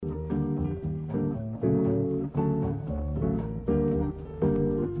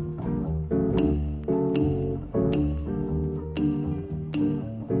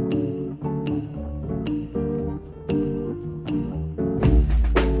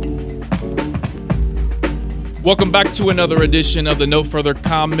Welcome back to another edition of the No Further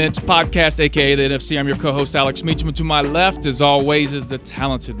Comments podcast, aka the NFC. I'm your co-host, Alex Meacham. And to my left, as always, is the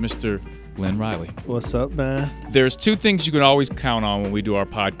talented Mr. Glenn Riley. What's up, man? There's two things you can always count on when we do our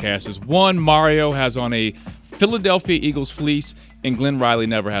podcast. Is one, Mario has on a Philadelphia Eagles fleece, and Glenn Riley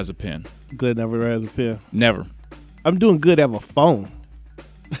never has a pen. Glenn never has a pen. Never. I'm doing good at my phone.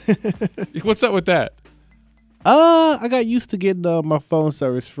 What's up with that? I got used to getting my phone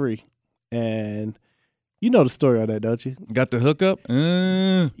service free, and you know the story on that, don't you? Got the hookup?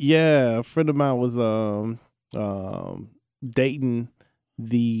 Yeah, a friend of mine was dating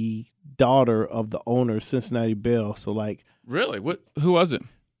the daughter of the owner of Cincinnati Bell. So like, really? What? Who was it?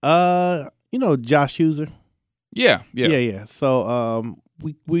 You know Josh User. Yeah. So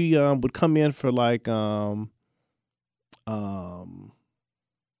we would come in for like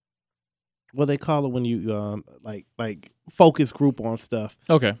what they call it when you like focus group on stuff.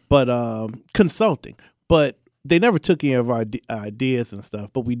 Okay. But consulting. But they never took any of our ideas and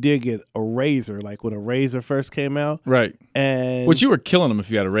stuff. But we did get a razor, like when a razor first came out. Right. And which you were killing them if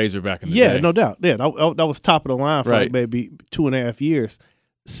you had a razor back in the day. Yeah, no doubt. Yeah, that was top of the line for right. like maybe 2.5 years.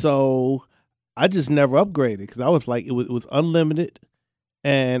 So I just never upgraded because I was like, it was unlimited,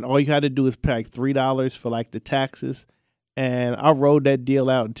 and all you had to do is pay like $3 for like the taxes. And I rode that deal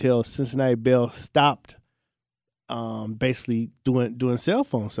out until Cincinnati Bell stopped basically doing cell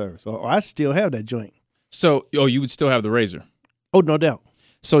phone service. Or I still have that joint. So, you would still have the razor? Oh, no doubt.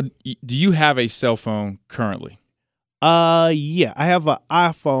 So, do you have a cell phone currently? Yeah. I have an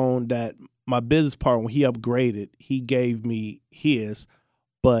iPhone that my business partner, when he upgraded, he gave me his,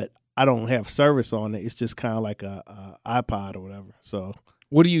 but I don't have service on it. It's just kind of like a iPod or whatever. So,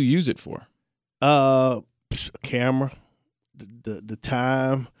 what do you use it for? A camera, the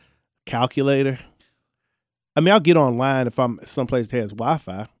time, calculator. I mean, I'll get online if I'm someplace that has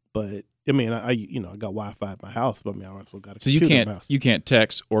Wi-Fi, but I mean, I got Wi-Fi at my house, but I mean, I also got a computer in my house. You can't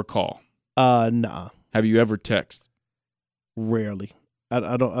text or call. Nah. Have you ever texted? Rarely.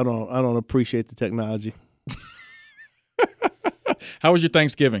 I don't appreciate the technology. How was your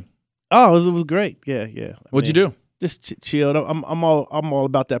Thanksgiving? Oh, it was great. Yeah. What'd you do? Just chilled. I'm all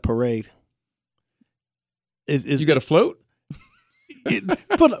about that parade. You got a float? But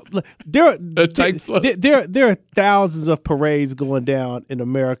there are thousands of parades going down in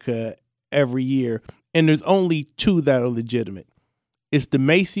America every year, and there's only two that are legitimate. It's the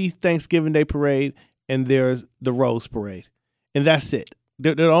Macy's Thanksgiving Day Parade, and there's the Rose Parade, and that's it.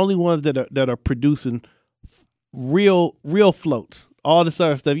 They're the only ones that are producing real floats. All this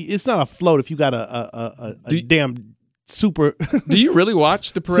other stuff, it's not a float if you got a damn super. Do you really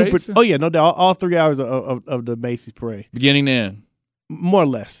watch the parades? Oh yeah, no doubt. All 3 hours of the Macy's parade, beginning to end. More or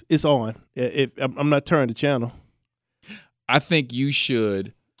less, it's on. If I'm not turning the channel, I think you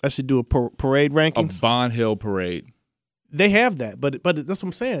should. I should do a parade rankings. A Bond Hill parade. They have that, but that's what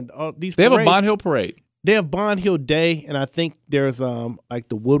I'm saying. They have a Bond Hill parade. They have Bond Hill Day, and I think there's like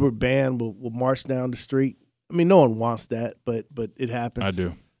the Woodward Band will march down the street. I mean, no one wants that, but it happens. I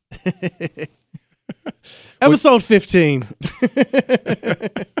do. Episode 15.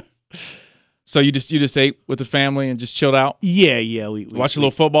 So you just ate with the family and just chilled out? Yeah. We watched a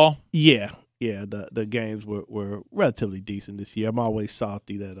little football? Yeah. The games were relatively decent this year. I'm always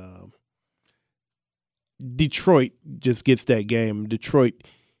salty that Detroit just gets that game. Detroit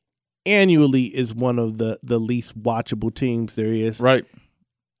annually is one of the least watchable teams there is. Right.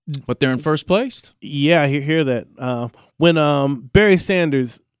 But they're in first place? Yeah, I hear that. When Barry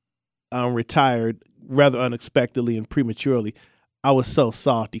Sanders retired rather unexpectedly and prematurely, I was so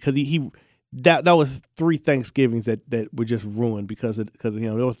salty because that was 3 Thanksgivings that were just ruined because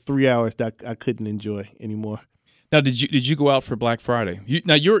there were 3 hours that I couldn't enjoy anymore. Now, did you go out for Black Friday?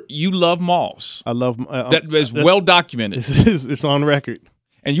 You love malls. I love that is well documented. It's on record.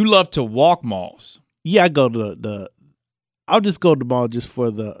 And you love to walk malls. Yeah, I go to I'll just go to the mall just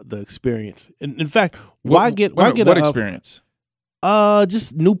for the experience. In fact, what experience?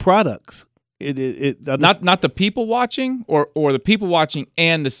 Just new products. Not the people watching, or the people watching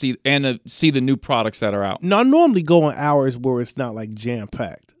and to see the new products that are out. No, I normally go on hours where it's not like jam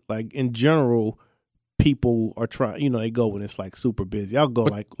packed. Like in general, people are trying. They go when it's like super busy. I'll go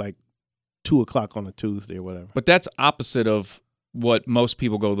like 2:00 on a Tuesday or whatever. But that's opposite of what most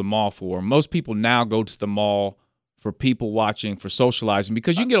people go to the mall for. Most people now go to the mall for people watching, for socializing,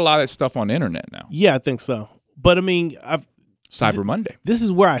 because you can get a lot of that stuff on the internet now. Yeah, I think so. But I mean, Cyber Monday. This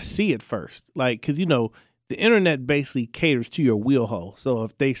is where I see it first. Like, because, the internet basically caters to your wheelhole. So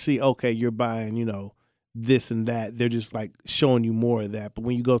if they see, okay, you're buying, this and that, they're just like showing you more of that. But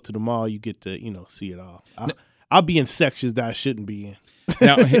when you go to the mall, you get to, see it all. I'll be in sections that I shouldn't be in.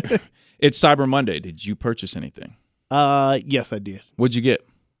 Now, It's Cyber Monday. Did you purchase anything? Yes, I did. What'd you get?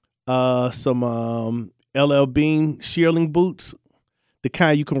 Some LL Bean shearling boots, the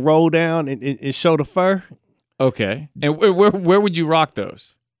kind you can roll down and show the fur. Okay. And where would you rock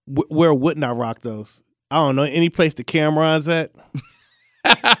those? Where wouldn't I rock those? I don't know. Any place the Cameron's at.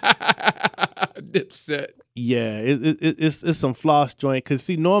 Dipset. Yeah, it's some floss joint. Because,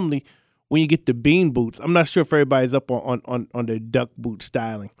 see, normally when you get the bean boots, I'm not sure if everybody's up on their duck boot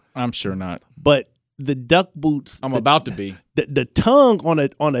styling. I'm sure not. But the duck boots, about to be. The tongue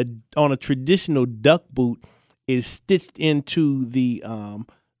on a traditional duck boot is stitched into the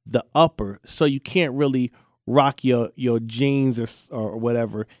upper, so you can't really rock your jeans or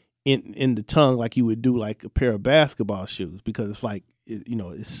whatever in the tongue like you would do like a pair of basketball shoes, because it's like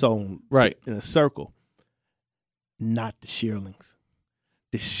it's sewn right in a circle. Not the shearlings.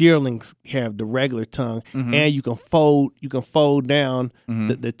 The shearlings have the regular tongue, and you can fold down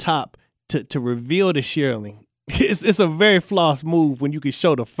the top to reveal the shearling. It's a very floss move when you can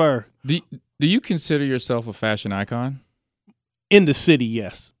show the fur. Do you consider yourself a fashion icon? In the city,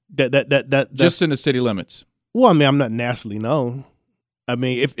 yes. That just in the city limits. Well, I mean, I'm not nationally known. I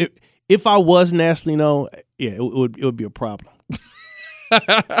mean, if I was nationally known, yeah, it would be a problem.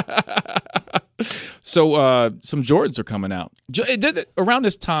 So some Jordans are coming out. Around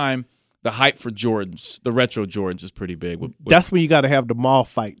this time, the hype for Jordans, the retro Jordans, is pretty big. That's when you got to have the mall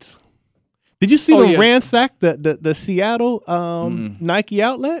fights. Did you see them ransack the Seattle Nike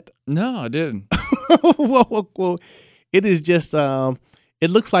outlet? No, I didn't. well, it is just it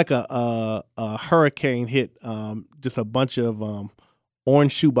looks like a hurricane hit just a bunch of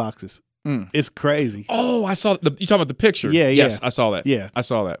orange shoe boxes. It's crazy. Oh, I saw you talking about the picture. Yeah. Yes, I saw that. Yeah, I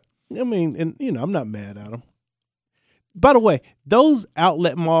saw that. I mean, and I'm not mad at them. By the way, those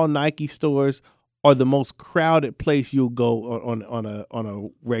outlet mall Nike stores are the most crowded place you'll go on a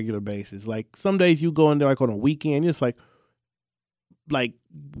regular basis. Like some days you go in there like on a weekend, you're just like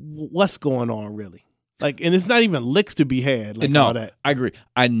what's going on really? Like, and it's not even licks to be had. Like no, all that. I agree.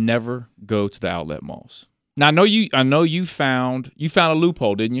 I never go to the outlet malls. Now I know you found a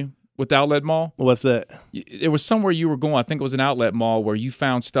loophole, didn't you? With the outlet mall? What's that? It was somewhere you were going. I think it was an outlet mall where you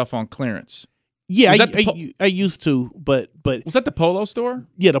found stuff on clearance. Yeah, I used to, but was that the Polo store?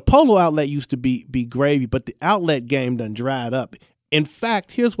 Yeah, the Polo outlet used to be gravy, but the outlet game done dried up. In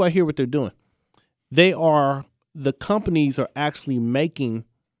fact, here's what they're doing. The companies are actually making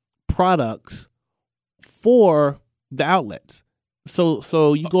products for the outlets.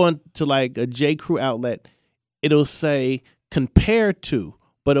 So you go into like a J. Crew outlet, it'll say compared to,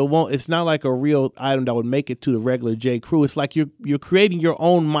 but it won't. It's not like a real item that would make it to the regular J. Crew. It's like you're creating your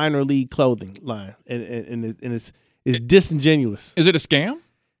own minor league clothing line, and it's disingenuous. Is it a scam?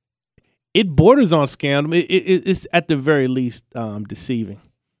 It borders on scam. It's at the very least deceiving,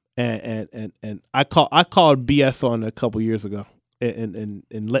 and I called BS on it a couple years ago, and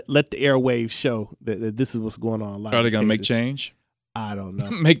let the airwaves show that this is what's going on. Are they going to make change? I don't know.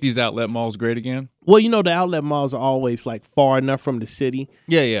 Make these outlet malls great again? Well, the outlet malls are always like far enough from the city.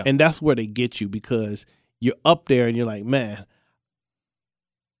 Yeah. And that's where they get you, because you're up there and you're like, man,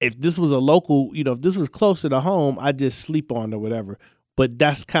 if this was a local, if this was closer to home, I'd just sleep on it or whatever. But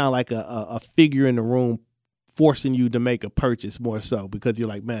that's kind of like a figure in the room forcing you to make a purchase more so, because you're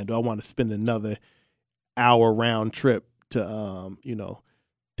like, man, do I want to spend another hour round trip to,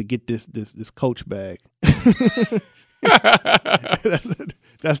 to get this Coach bag?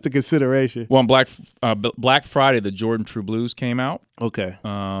 That's the consideration. Well, on Black Friday, the Jordan True Blues came out. Okay.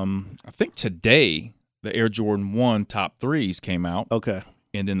 I think today the Air Jordan 1 top threes came out. Okay.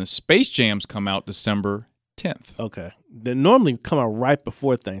 And then the Space Jams come out December 10th. Okay. They normally come out right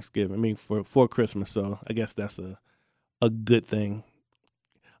before Thanksgiving. I mean, for Christmas. So I guess that's a good thing.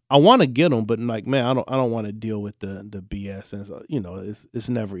 I want to get them, but like, man, I don't want to deal with the BS, and so, it's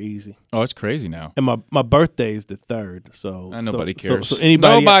never easy. Oh, it's crazy now. And my birthday is the 3rd, so nobody cares. So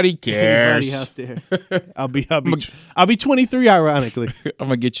anybody cares. Anybody out there? I'll be 23, ironically. I'm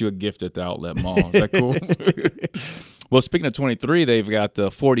gonna get you a gift at the outlet mall. Is that cool? Well, speaking of 23, they've got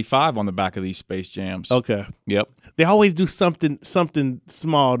the 45 on the back of these Space Jams. Okay. Yep. They always do something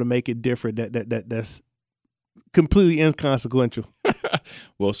small to make it different. That's completely inconsequential.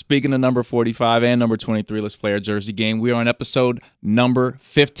 Well, speaking of number 45 and number 23, let's play our jersey game. We are on episode number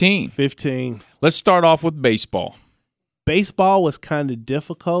 15. 15. Let's start off with baseball. Baseball was kind of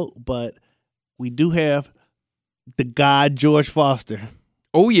difficult, but we do have the guy, George Foster.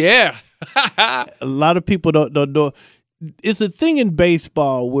 Oh, yeah. A lot of people don't know. It's a thing in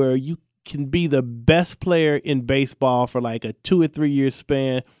baseball where you can be the best player in baseball for like a 2 or 3 year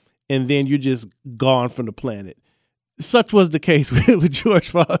span, and then you're just gone from the planet. Such was the case with George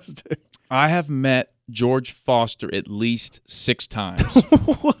Foster. I have met George Foster at least 6 times.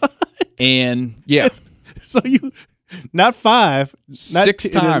 What? And yeah. So you, not 5, not 6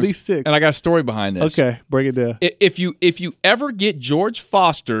 10, times. at least 6. And I got a story behind this. Okay, break it down. If you ever get George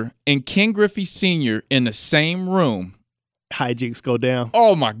Foster and Ken Griffey Sr. in the same room, hijinks go down.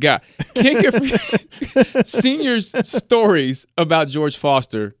 oh my God. Ken Griffey Sr.'s stories about George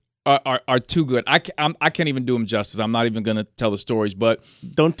Foster are too good. I can't even do them justice. I'm not even going to tell the stories, but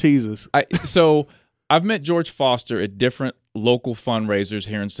don't tease us. So I've met George Foster at different local fundraisers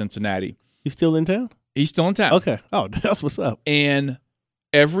here in Cincinnati. He's still in town? He's still in town. Okay. Oh, that's what's up. And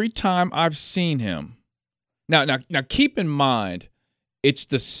every time I've seen him, now keep in mind, it's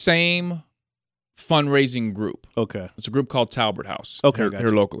the same fundraising group. Okay. It's a group called Talbert House. Okay, here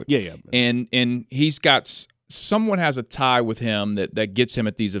locally. Yeah. And he's got someone has a tie with him that gets him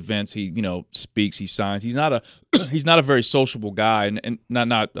at these events. He speaks, he signs. He's not a very sociable guy, and not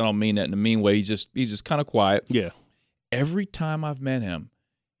I don't mean that in a mean way. He's just kind of quiet. Yeah. Every time I've met him,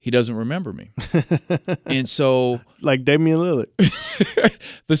 he doesn't remember me. And so like Damian Lillard.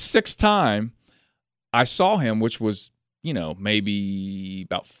 the 6th time I saw him, which was, maybe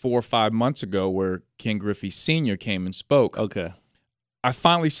about 4 or 5 months ago, where Ken Griffey Sr. came and spoke. Okay. I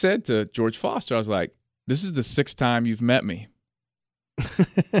finally said to George Foster, I was like, this is the 6th time you've met me.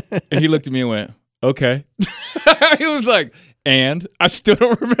 And he looked at me and went, okay. He was like, and I still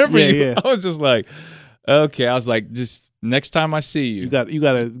don't remember you. Yeah. I was just like, okay. I was like, just next time I see you. You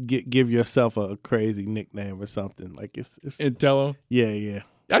got to give yourself a crazy nickname or something. Like it's and tell him. Yeah.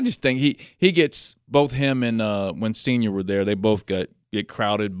 I just think he gets, both him and when Senior were there, they both get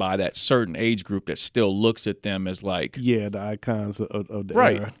crowded by that certain age group that still looks at them as like, the icons of the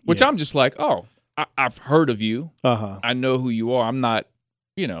right. era. Which I'm just like, oh, I've heard of you. I know who you are. I'm not,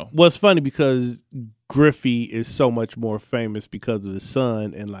 Well, it's funny because Griffey is so much more famous because of his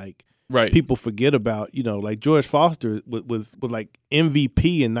son, and like right. people forget about, like George Foster was like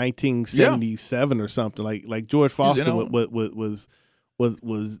MVP in 1977 or something. Like George Foster was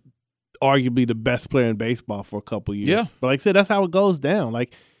arguably the best player in baseball for a couple years. Yeah. But like I said, that's how it goes down.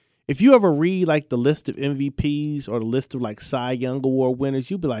 Like if you ever read like the list of MVPs or the list of like Cy Young Award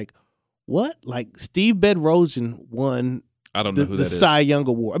winners, you'd be like, what? Like Steve Bedrosian won I don't know who the that is. Cy Young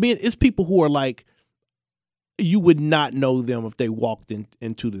Award. I mean, it's people who are like, you would not know them if they walked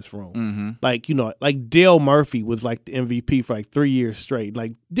into this room. Mm-hmm. Like, like Dale Murphy was like the MVP for like 3 years straight.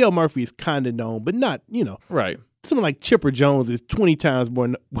 Like Dale Murphy is kind of known, but not, Right. Someone like Chipper Jones is 20 times more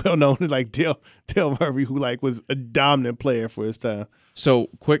well known than like Dale Murphy, who like was a dominant player for his time. So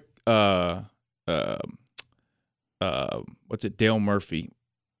quick, what's it? Dale Murphy.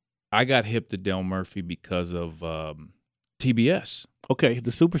 I got hip to Dale Murphy because of TBS. Okay,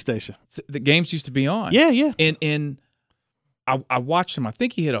 the Superstation. The games used to be on. Yeah. And I watched him. I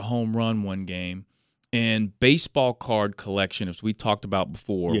think he hit a home run one game. And baseball card collection, as we talked about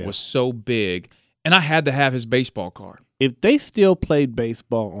before, was so big. And I had to have his baseball card. If they still played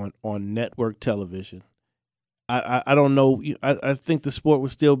baseball on network television, I don't know. I think the sport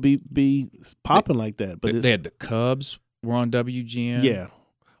would still be popping like that. But they had the Cubs were on WGN. Yeah,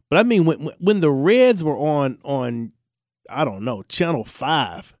 but I mean when the Reds were on I don't know, Channel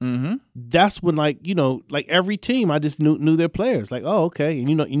 5. Mm-hmm. That's when like every team I just knew their players. Like, oh, okay, and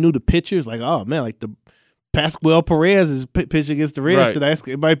you knew the pitchers. Like, oh man, like the Pascual Perez is pitching against the Reds today.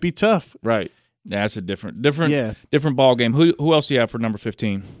 It might be tough. Right. Yeah, that's a different ball game. Who else do you have for number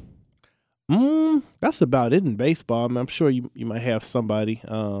 15? That's about it in baseball. I mean, I'm sure you might have somebody.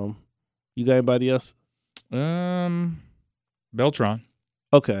 You got anybody else? Beltran.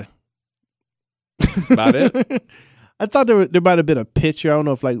 Okay. About it. I thought there might have been a pitcher. I don't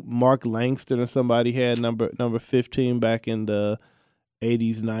know if like Mark Langston or somebody had number 15 back in the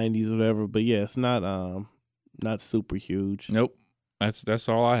 80s, 90s, whatever. But yeah, it's not super huge. Nope. That's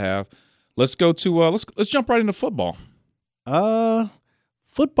all I have. Let's go to let's jump right into football.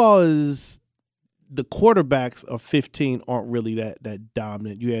 Football is the quarterbacks of 15 aren't really that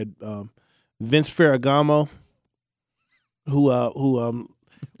dominant. You had Vince Ferragamo, who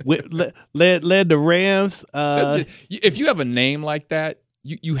led the Rams. If you have a name like that,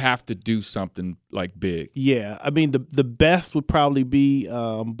 you have to do something like big. Yeah, I mean the best would probably be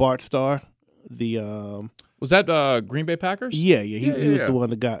Bart Starr. Was that Green Bay Packers? Yeah. He was the one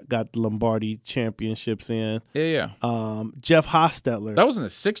that got the Lombardi championships in. Yeah. Jeff Hostetler. That was in the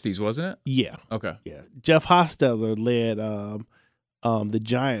 60s, wasn't it? Yeah. Okay. Yeah. Jeff Hostetler led the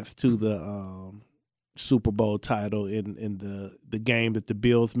Giants to the Super Bowl title in the game that the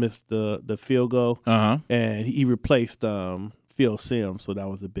Bills missed the field goal. Uh-huh. And he replaced Phil Simms, so that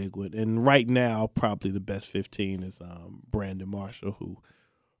was a big one. And right now, probably the best 15 is Brandon Marshall, who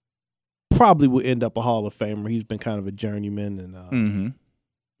probably will end up a Hall of Famer. He's been kind of a journeyman and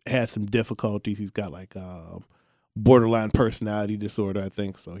had some difficulties. He's got like borderline personality disorder, I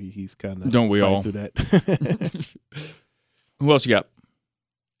think. So he's kind of don't we all through that. Who else you got?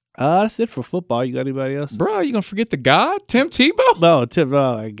 That's it for football. You got anybody else? Bro, you gonna forget the God? Tim Tebow? No, Tim,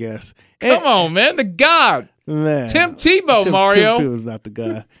 I guess. Come on, man. The God. Man. Tim Tebow, Mario. Tim Tebow's not the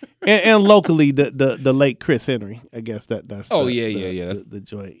guy. and locally, the late Chris Henry. I guess that's the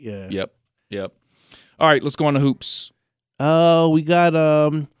joint. Yeah. Yep. All right, let's go on to hoops. We got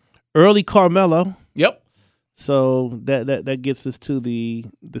early Carmelo. Yep. So that gets us to the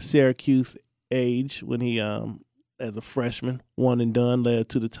Syracuse age when he as a freshman, one and done, led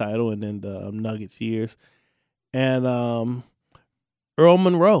to the title, and then the Nuggets years. And Earl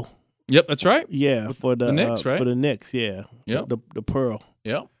Monroe. Yep, that's right. Yeah, for the Knicks, right? For the Knicks, yeah. Yep. The Pearl.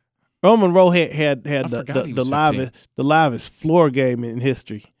 Yep. Earl Monroe had the livest floor game in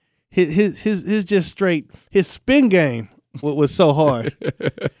history. His just straight, his spin game was so hard.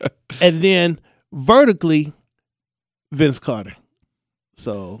 And then vertically, Vince Carter.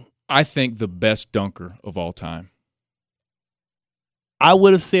 So I think the best dunker of all time. I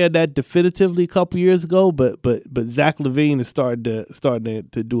would have said that definitively a couple years ago, but Zach LaVine is starting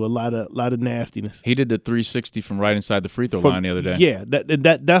to do a lot of nastiness. He did the 360 from right inside the free throw line the other day. Yeah,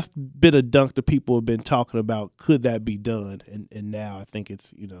 that's been a dunk that people have been talking about. Could that be done? And now I think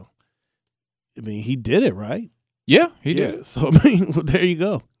it's he did it right. Yeah, he did. So well, there you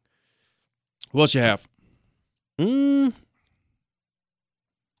go. What else you have?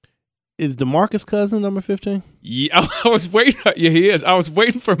 Is DeMarcus Cousins number 15? Yeah, I was waiting. Yeah, he is. I was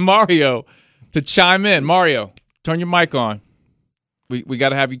waiting for Mario to chime in. Mario, turn your mic on. We got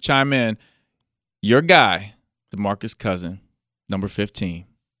to have you chime in. Your guy, DeMarcus Cousins, number 15.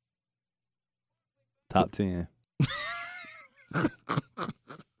 Top 10.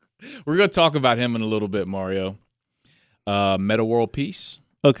 We're going to talk about him in a little bit, Mario. Meta World Peace.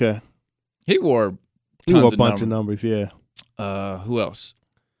 Okay. He wore a bunch of numbers, yeah. Who else?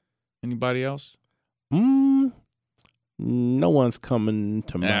 Anybody else? No one's coming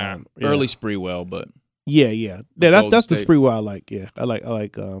to mind. Yeah. Early Spreewell, but yeah. That's the Spreewell I like. Yeah, I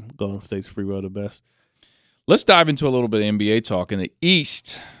like Golden State Spreewell the best. Let's dive into a little bit of NBA talk. In the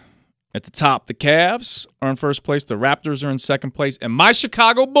East, at the top, the Cavs are in first place. The Raptors are in second place, and my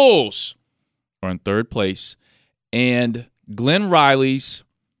Chicago Bulls are in third place. And Glenn Riley's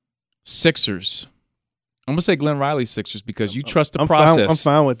Sixers. I'm gonna say Glenn Riley's Sixers because you trust the process. I'm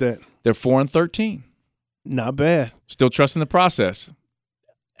fine with that. They're 4-13. Not bad. Still trusting the process.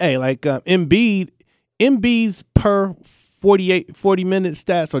 Hey, like Embiid's per 40-minute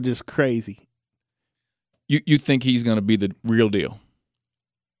stats are just crazy. You think he's going to be the real deal?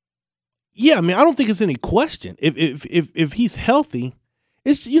 Yeah, I mean, I don't think it's any question. If he's healthy,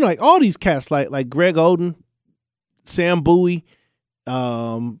 it's like all these cats like Greg Oden, Sam Bowie,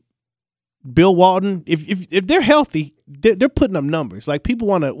 Bill Walton. If they're healthy, they're putting up numbers. Like people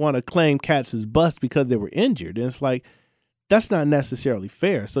want to claim cats as bust because they were injured, and it's like that's not necessarily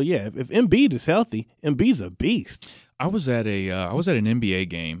fair. So yeah, if Embiid is healthy, Embiid's a beast. I was at an NBA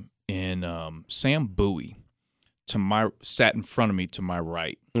game, and Sam Bowie sat in front of me to my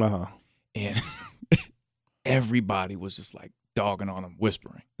right, and everybody was just like dogging on him,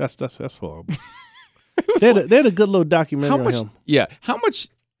 whispering. That's horrible. They had a good little documentary on him. Yeah, how much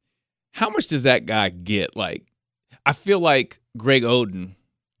does that guy get? Like, I feel like Greg Oden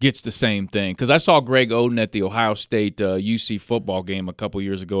gets the same thing because I saw Greg Oden at the Ohio State UC football game a couple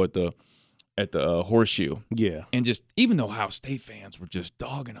years ago at the Horseshoe. Yeah, and just even the Ohio State fans were just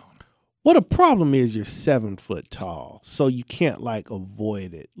dogging on him. Well, the problem is you're 7 foot tall, so you can't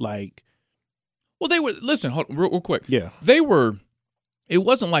avoid it. Like, well, they were hold on, real quick. Yeah, they were. It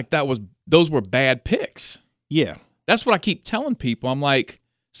wasn't like those were bad picks. Yeah, that's what I keep telling people. I'm like.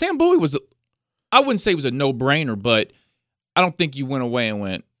 Sam Bowie I wouldn't say it was a no-brainer, but I don't think you went away and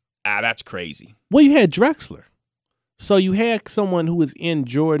went, that's crazy. Well, you had Drexler. So you had someone who was in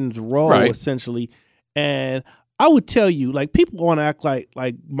Jordan's role, essentially. And I would tell you, like, people want to act like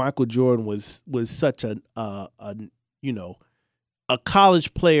Michael Jordan was such a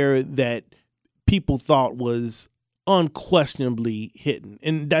college player that people thought was unquestionably hitting,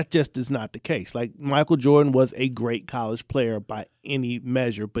 and that just is not the case. Like Michael Jordan was a great college player by any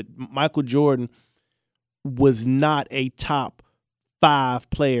measure, but Michael Jordan was not a top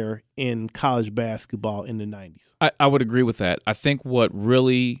 5 player in college basketball in the 90s. I would agree with that. I think what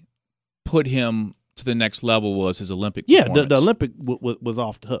really put him to the next level was his Olympic performance. Yeah, the Olympic was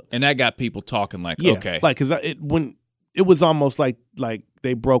off the hook, and that got people talking. Like, okay, like because when it was almost like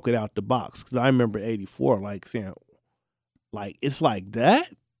they broke it out the box. Because I remember '84, like saying. Like, it's like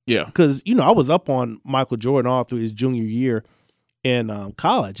that? Yeah. Because, I was up on Michael Jordan all through his junior year in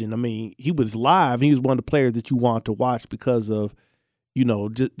college. And, I mean, he was live. He was one of the players that you want to watch because of,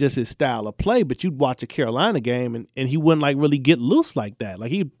 just his style of play. But you'd watch a Carolina game, and he wouldn't, really get loose like that.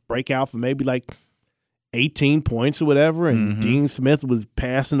 Like, he'd break out for maybe, 18 points or whatever, and Dean Smith was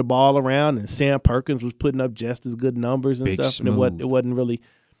passing the ball around, and Sam Perkins was putting up just as good numbers and Big stuff. smooth. And it wasn't really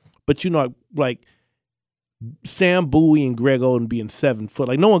 – but, Sam Bowie and Greg Oden being 7 foot.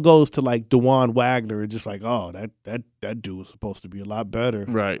 Like, no one goes to DeJuan Wagner and just oh, that dude was supposed to be a lot better.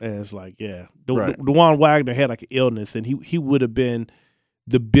 Right. And it's right. DeJuan Wagner had an illness, and he would have been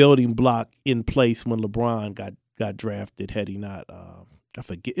the building block in place when LeBron got drafted had he not I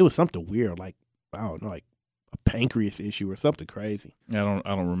forget. It was something weird, I don't know, a pancreas issue or something crazy. I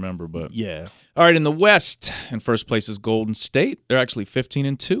don't remember, but yeah. All right, in the West, in first place is Golden State. They're actually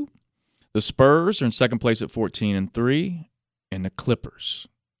 15-2. The Spurs are in second place at 14-3, and the Clippers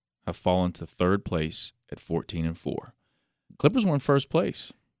have fallen to third place at 14-4. Clippers were in first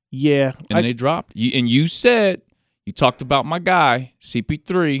place. Yeah, and they dropped. You said you talked about my guy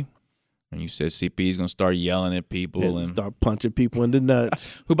CP3, and you said CP is going to start yelling at people and start punching people in the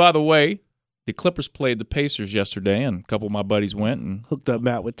nuts. Who, by the way, the Clippers played the Pacers yesterday, and a couple of my buddies went and hooked up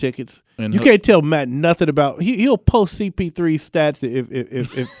Matt with tickets. You can't tell Matt nothing about. He'll post CP3 stats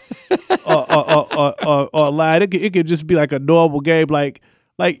if or lie. It could just be like a normal game. Like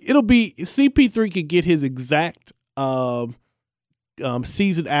it'll be CP3 could get his exact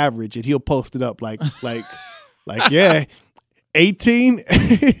season average, and he'll post it up like yeah. 18,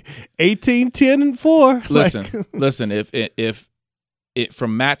 10, and 4. Listen. If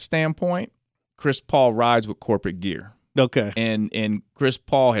from Matt's standpoint, Chris Paul rides with corporate gear. Okay. And Chris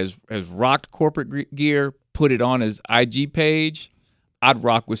Paul has rocked corporate gear, put it on his IG page. I'd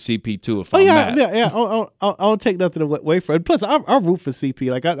rock with CP too if I'm Matt. Yeah. I don't take nothing away from it. Plus, I root for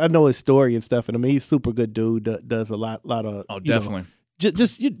CP. I know his story and stuff, and I mean he's a super good dude. Does a lot of definitely.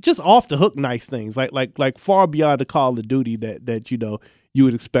 Just off the hook nice things like far beyond the Call of Duty that you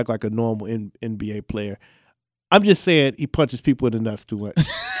would expect like a normal NBA player. I'm just saying he punches people in the nuts too much.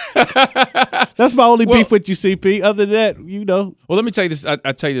 That's my only beef with you, CP. Other than that, Well, let me tell you this. I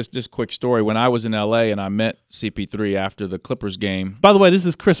tell you this quick story. When I was in LA and I met CP3 after the Clippers game. By the way, this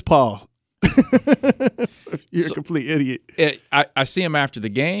is Chris Paul. You're a complete idiot. I see him after the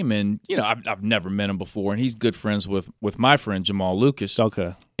game, and I've never met him before, and he's good friends with my friend Jamal Lucas.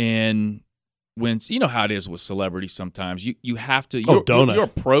 Okay. And when how it is with celebrities, sometimes you have to your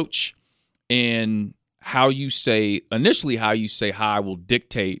approach and how you say hi will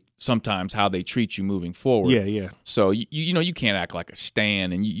dictate sometimes how they treat you moving forward. Yeah. So you can't act like a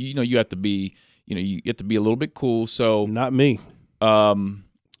stan, and you have to be you have to be a little bit cool. So not me.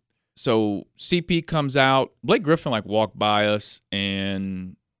 So CP comes out. Blake Griffin walked by us,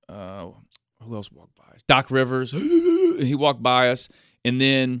 and who else walked by us? Doc Rivers. He walked by us, and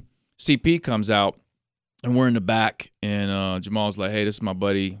then CP comes out, and we're in the back, and Jamal's like, "Hey, this is my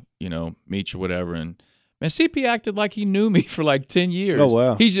buddy, Meech or whatever." And man, CP acted like he knew me for 10 years. Oh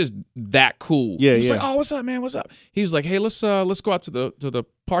wow, he's just that cool. Yeah, He's like, "Oh, what's up, man? What's up?" He was like, "Hey, let's go out to the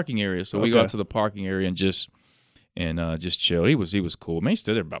parking area." So we go out to the parking area and just chill. He was cool. Man, he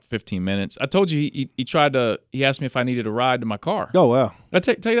stood there about 15 minutes. I told you he asked me if I needed a ride to my car. Oh wow. Did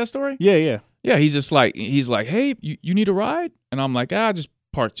I tell you that story? Yeah. Yeah, he's like, "Hey, you need a ride?" And I'm like, "I just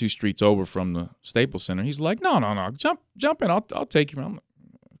parked 2 streets over from the Staples Center." He's like, "No, jump in. I'll take you." I'm like,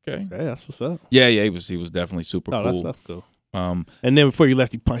 "Okay." Hey, that's what's up. Yeah, he was definitely super cool. That's cool. And then before you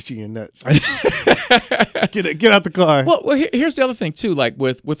left, he punched you in the nuts. Get out the car. Well, here's the other thing too. Like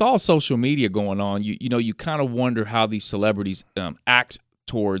with all social media going on, you kind of wonder how these celebrities act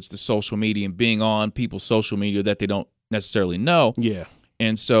towards the social media and being on people's social media that they don't necessarily know. Yeah.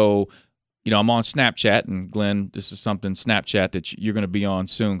 And so, I'm on Snapchat, and Glenn, this is something Snapchat that you're going to be on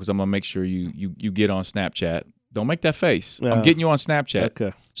soon, because I'm going to make sure you get on Snapchat. Don't make that face. I'm getting you on Snapchat.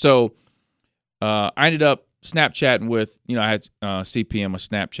 Okay. So I ended up Snapchatting with, I had CP on my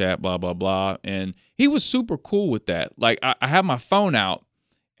Snapchat, blah, blah, blah. And he was super cool with that. Like, I had my phone out,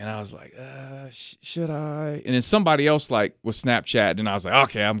 and I was like, should I? And then somebody else, was Snapchatting, and I was like,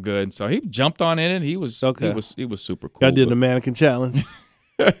 okay, I'm good. And so he jumped on in it. He was super cool. I did the mannequin challenge.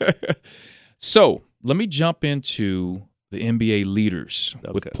 So let me jump into the NBA leaders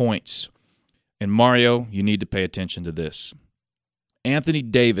with points. And Mario, you need to pay attention to this. Anthony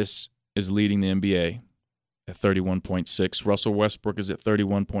Davis is leading the NBA at 31.6. Russell Westbrook is at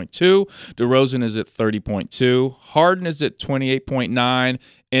 31.2. DeRozan is at 30.2. Harden is at 28.9.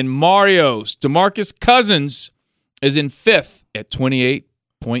 And Mario's DeMarcus Cousins is in 5th at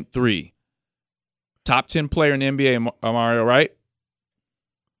 28.3. Top 10 player in the NBA, Mario, right?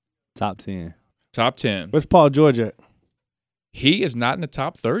 Top 10. Top 10. Where's Paul George at? He is not in the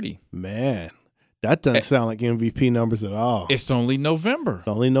top 30. Man, that doesn't sound like MVP numbers at all. It's only November. It's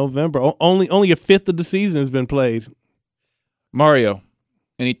only November. Only a fifth of the season has been played. Mario,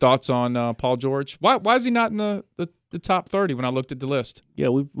 any thoughts on Paul George? Why is he not in the top 30 when I looked at the list? Yeah,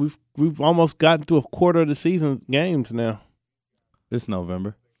 we've almost gotten to a quarter of the season games now. It's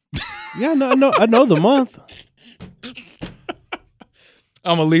November. Yeah, I know the month.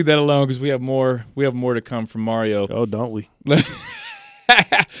 I'm gonna leave that alone because we have more to come from Mario. Oh, don't we?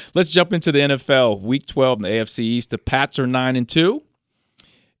 Let's jump into the NFL. Week 12 in the AFC East. The Pats are 9-2.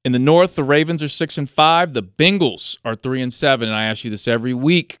 In the North, the Ravens are 6-5. The Bengals are 3-7. And I ask you this every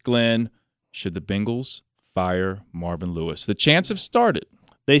week, Glenn: should the Bengals fire Marvin Lewis? The chants have started.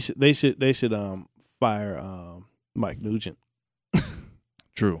 They should fire Mike Nugent.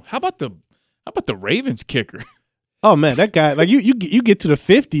 True. How about the Ravens kicker? Oh man, that guy, like you get to the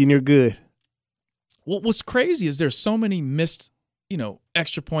 50 and you're good. Well, what's crazy is there's so many missed,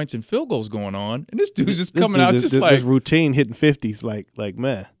 extra points and field goals going on, and this dude's just coming out just like routine hitting 50s, like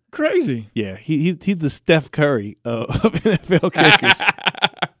man, crazy. Yeah, he's the Steph Curry of NFL kickers.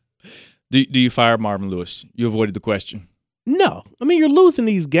 Do you fire Marvin Lewis? You avoided the question. No, I mean you're losing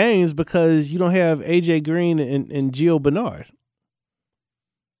these games because you don't have AJ Green and Gio Bernard.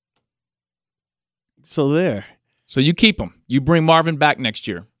 So there. So you keep him. You bring Marvin back next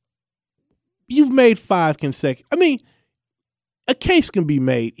year. You've made 5 consecutive. I mean, a case can be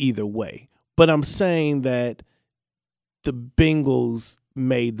made either way. But I'm saying that the Bengals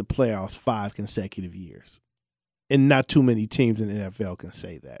made the playoffs 5 consecutive years. And not too many teams in the NFL can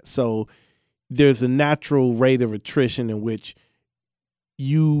say that. So there's a natural rate of attrition in which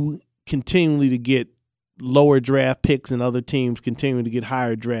you continually to get lower draft picks and other teams continue to get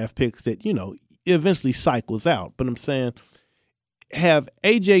higher draft picks that, eventually cycles out. But I'm saying have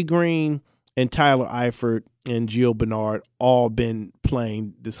AJ Green and Tyler Eifert and Gio Bernard all been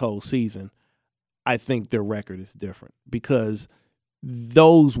playing this whole season, I think their record is different because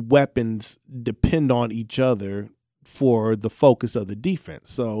those weapons depend on each other for the focus of the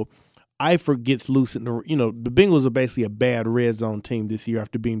defense. So Eifert gets loose in the Bengals are basically a bad red zone team this year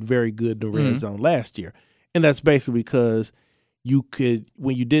after being very good in the red zone last year. And that's basically because you could,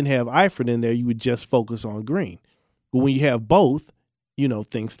 when you didn't have Eifert in there, you would just focus on Green. But when you have both,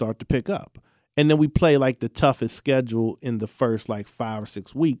 things start to pick up. And then we play like the toughest schedule in the first 5 or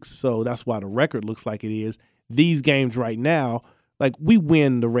 6 weeks. So that's why the record looks like it is. These games right now, we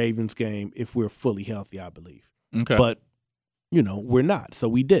win the Ravens game if we're fully healthy, I believe. Okay. But, we're not. So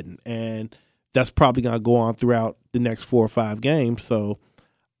we didn't. And that's probably going to go on throughout the next 4 or 5 games. So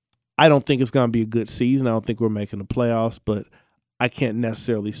I don't think it's going to be a good season. I don't think we're making the playoffs, but I can't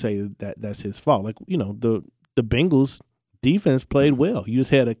necessarily say that that's his fault. The Bengals defense played well. You just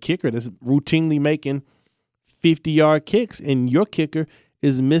had a kicker that's routinely making 50-yard kicks, and your kicker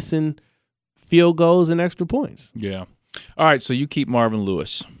is missing field goals and extra points. Yeah. All right, so you keep Marvin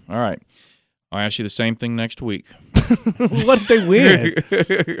Lewis. All right. I'll ask you the same thing next week. What if they win?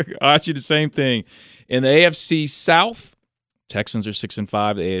 I'll ask you the same thing. In the AFC South, Texans are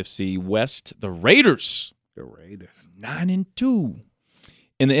 6-5. The AFC West, the Raiders. 9-2.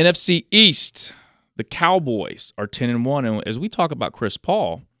 In the NFC East, the Cowboys are 10-1. And as we talk about Chris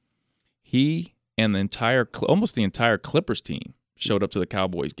Paul, he and almost the entire Clippers team showed up to the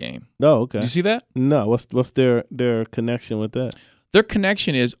Cowboys game. Oh, okay. Did you see that? No. What's their connection with that? Their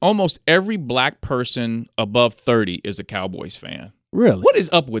connection is almost every black person above 30 is a Cowboys fan. Really? What is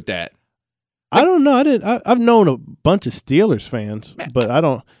up with that? I don't know. I've known a bunch of Steelers fans, but I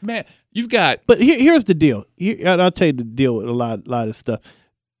don't. Man, you've got. But here's the deal. I'll tell you the deal with a lot of stuff.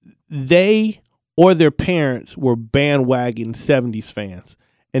 They or their parents were bandwagon 70s fans,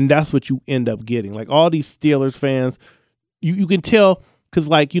 and that's what you end up getting. All these Steelers fans, you can tell because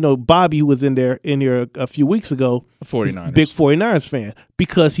Bobby, who was in here a few weeks ago, 49ers. Big 49ers fan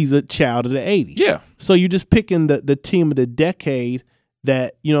because he's a child of the 80s. Yeah. So you're just picking the team of the decade.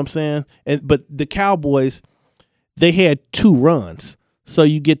 That, you know what I'm saying? But the Cowboys, they had 2 runs. So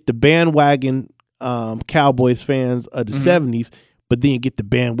you get the bandwagon Cowboys fans of the 70s, but then you get the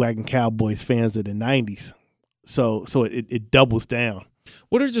bandwagon Cowboys fans of the 90s. So it doubles down.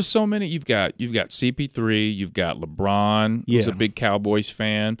 Well, there's just so many. You've got CP3, you've got LeBron, who's a big Cowboys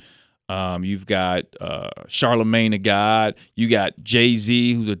fan. You've got Charlemagne the God. You got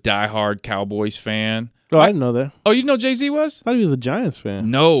Jay-Z, who's a diehard Cowboys fan. Oh, I didn't know that. Oh, you know Jay-Z was? I thought he was a Giants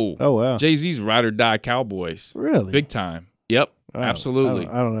fan. No. Oh, wow. Jay-Z's ride or die Cowboys. Really? Big time. Yep. Absolutely.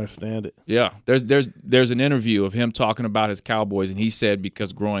 I don't understand it. Yeah. There's an interview of him talking about his Cowboys, and he said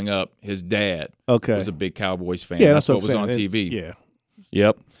because growing up, his dad was a big Cowboys fan. Yeah, that's what was on TV. Yeah.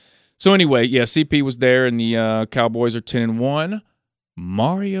 Yep. So anyway, yeah, CP was there, and the Cowboys are 10-1.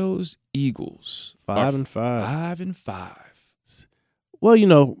 Mario's Eagles 5-5. 5-5.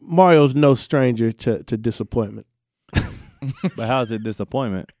 Well, Mario's no stranger to disappointment. But how's it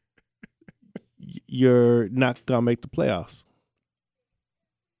disappointment? You're not gonna make the playoffs.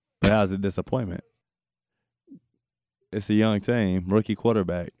 But how's it disappointment? It's a young team, rookie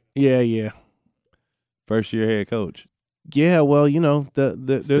quarterback, Yeah. first year head coach. Yeah, well, Still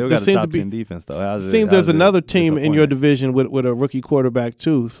there got a seems top to be 10 defense though. there's another team in your disappointment? division with a rookie quarterback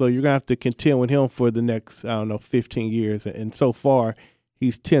too. So you're gonna have to contend with him for the next 15 years. And so far,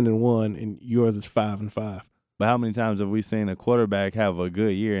 he's 10-1, and yours is 5-5. But how many times have we seen a quarterback have a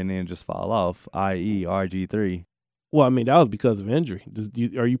good year and then just fall off, i.e. RG3? Well, I mean, that was because of injury.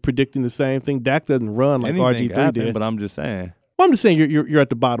 Are you predicting the same thing? Dak doesn't run like Anything RG3 could happen, did. but I'm just saying. Well, I'm just saying you're at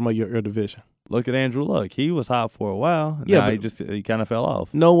the bottom of your division. Look at Andrew Luck. He was hot for a while. Yeah, Now but he kind of fell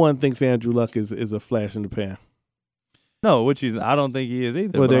off. no one thinks Andrew Luck is a flash in the pan. No, I don't think he is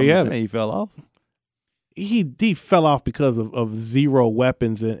either. Well, but there I'm you just have it. saying he fell off. He fell off because of zero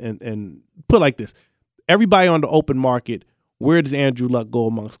weapons and put it like this. Everybody on the open market, where does Andrew Luck go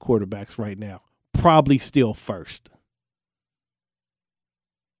amongst quarterbacks right now? Probably still first.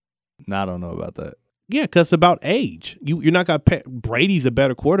 No, I don't know about that. Yeah, because it's about age. You're not going to – Brady's a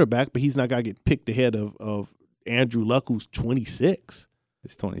better quarterback, but he's not going to get picked ahead of Andrew Luck, who's 26.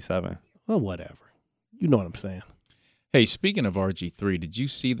 He's 27. Well, whatever. You know what I'm saying. Hey, speaking of RG3, did you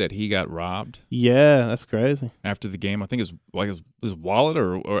see that he got robbed Yeah, that's crazy. after the game? I think his wallet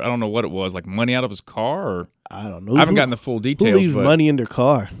or I don't know what it was, like money out of his car, or I don't know. I haven't gotten the full details. Who leaves but money in their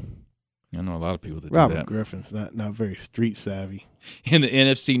car? I know a lot of people that do Robert that. Griffin's not very street savvy. In the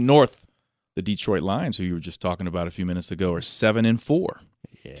NFC North, the Detroit Lions, who you were just talking about a few minutes ago, are 7-4.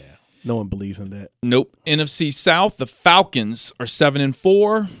 Yeah, no one believes in that. Nope. NFC South, the Falcons are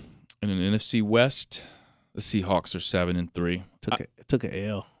 7-4, and in NFC West, the Seahawks are 7-3. Took a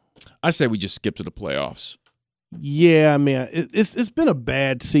L. I say we just skip to the playoffs. Yeah, I mean, it's been a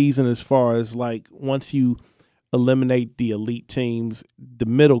bad season as far as like once you eliminate the elite teams, the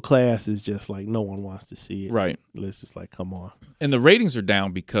middle class is just like no one wants to see it. Right. It's just like, come on. And the ratings are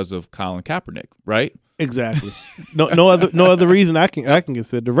down because of Colin Kaepernick, right? Exactly. No other reason I can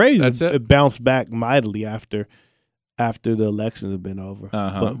consider. The ratings That's it. It bounced back mightily after the elections have been over.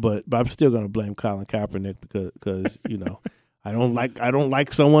 Uh-huh. But I'm still going to blame Colin Kaepernick because I don't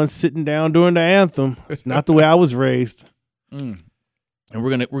like someone sitting down during the anthem. It's not the way I was raised. Mm. And we're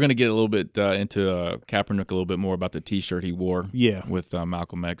gonna get a little bit into Kaepernick a little bit more about the T-shirt he wore. Yeah. With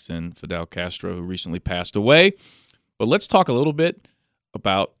Malcolm X and Fidel Castro, who recently passed away. But let's talk a little bit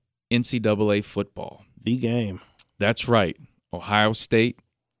about NCAA football. The game. That's right. Ohio State,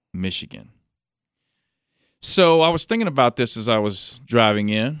 Michigan. So I was thinking about this as I was driving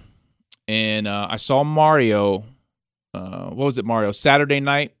in, and I saw Mario. What was it, Mario? Saturday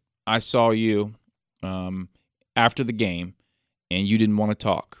night, I saw you after the game, and you didn't want to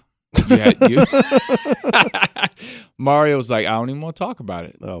talk. Mario was like, I don't even want to talk about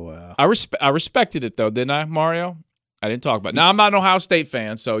it. Oh, wow. I respected it, though, didn't I, Mario? I didn't talk about it. Now, I'm not an Ohio State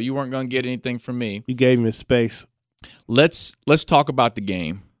fan, so you weren't going to get anything from me. You gave me space. Let's talk about the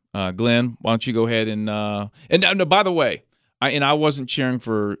game. Glenn, why don't you go ahead and by the way, I wasn't cheering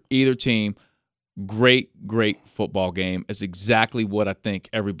for either team. Great football game. It's exactly what I think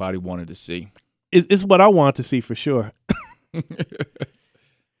everybody wanted to see. It's what I want to see for sure.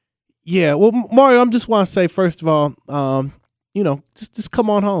 Yeah, well, Mario, I just want to say first of all, just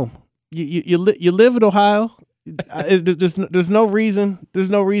come on home. You live in Ohio. There's no reason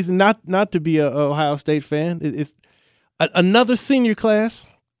not to be a Ohio State fan. It's another senior class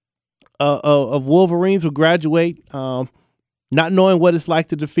of Wolverines will graduate, not knowing what it's like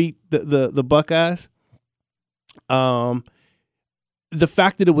to defeat the Buckeyes. The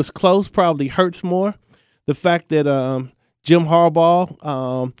fact that it was close probably hurts more. The fact that Jim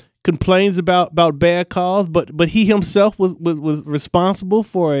Harbaugh complains about bad calls, but he himself was responsible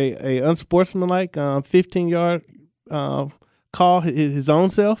for a unsportsmanlike 15-yard call his own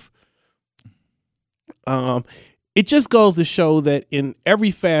self. It just goes to show that in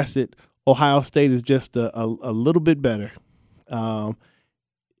every facet, Ohio State is just a little bit better.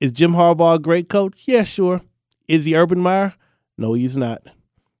 Is Jim Harbaugh a great coach? Yeah, sure. Is he Urban Meyer? No, he's not.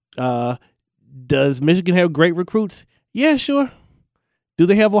 Does Michigan have great recruits? Yeah, sure. Do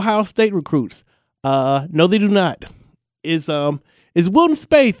they have Ohio State recruits? No, they do not. Is Wilton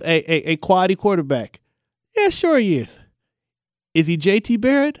Spaeth a quality quarterback? Yeah, sure he is. Is he J.T.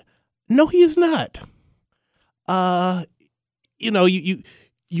 Barrett? No, he is not. I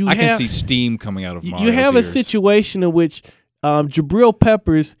can see steam coming out of Mario's You have ears. a situation in which Jabril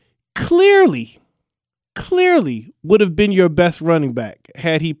Peppers clearly would have been your best running back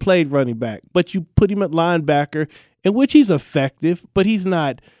had he played running back. But you put him at linebacker, in which he's effective, but he's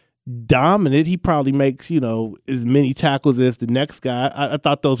not dominant. He probably makes, as many tackles as the next guy. I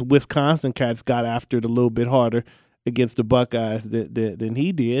thought those Wisconsin cats got after it a little bit harder against the Buckeyes than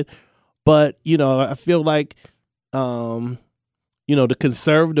he did. But, I feel like, the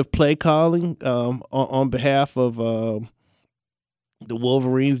conservative play calling on behalf of the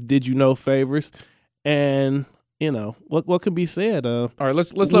Wolverines did favors. And, what can be said? All right,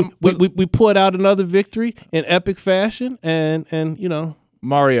 let's we pulled out another victory in epic fashion, and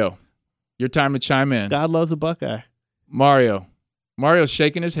Mario, your time to chime in. God loves a Buckeye. Mario's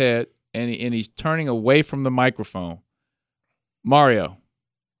shaking his head, and he's turning away from the microphone. Mario,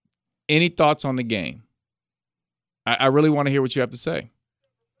 any thoughts on the game? I really want to hear what you have to say.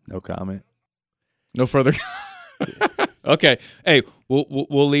 No comment. No further. Okay. Hey,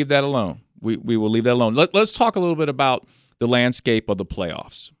 we'll leave that alone. We will leave that alone. Let's talk a little bit about the landscape of the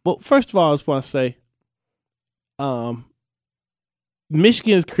playoffs. Well, first of all, I just want to say,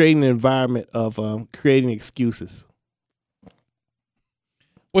 Michigan is creating an environment of creating excuses.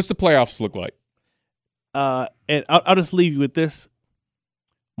 What's the playoffs look like? And I'll just leave you with this.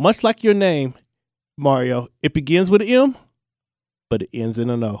 Much like your name, Mario, it begins with an M, but it ends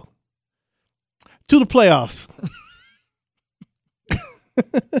in an O. To the playoffs.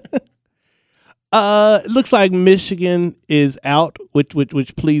 It looks like Michigan is out,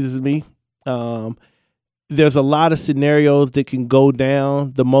 which pleases me. There's a lot of scenarios that can go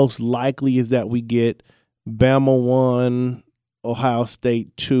down. The most likely is that we get Bama 1, Ohio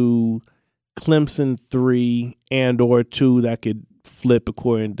State 2, Clemson 3, and or 2 that could flip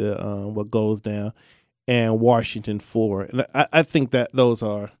according to what goes down, and Washington 4. And I think that those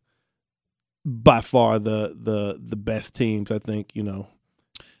are by far the best teams. I think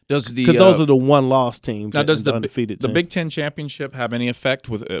because those are the one-loss teams. Now, does the undefeated the Big Ten championship have any effect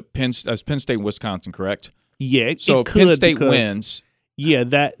with Penn State and Wisconsin? Correct. Yeah. So it could, Penn State wins. Yeah,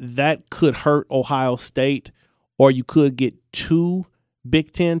 that could hurt Ohio State, or you could get 2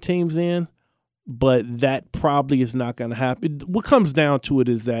 Big Ten teams in. But that probably is not going to happen. What comes down to it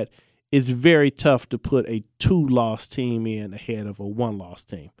is that it's very tough to put a 2-loss team in ahead of a 1-loss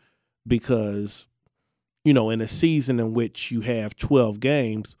team because, in a season in which you have 12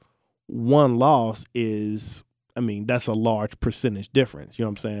 games, 1 loss is, that's a large percentage difference. You know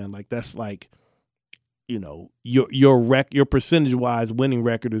what I'm saying? Like that's like, your percentage-wise winning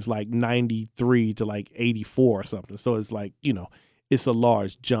record is like 93 to like 84 or something. So it's like, it's a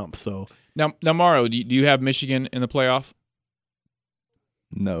large jump. So. Now, Mario, do you have Michigan in the playoff?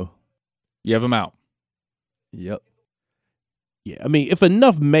 No. You have them out? Yep. Yeah, if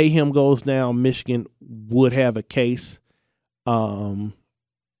enough mayhem goes down, Michigan would have a case. But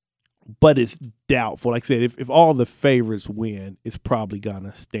it's doubtful. Like I said, if all the favorites win, it's probably going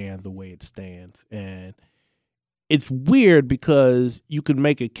to stand the way it stands. And it's weird because you could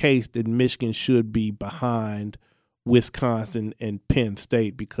make a case that Michigan should be behind Wisconsin and Penn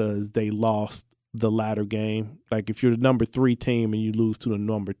State because they lost the latter game. Like if you're the number 3 team and you lose to the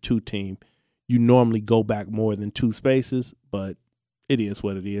number 2 team, you normally go back more than 2 spaces, but it is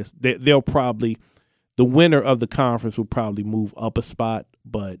what it is. They'll probably, the winner of the conference will probably move up a spot,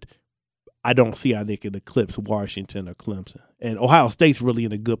 but I don't see how they can eclipse Washington or Clemson. And Ohio State's really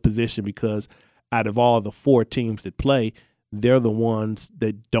in a good position because out of all the 4 teams that play, they're the ones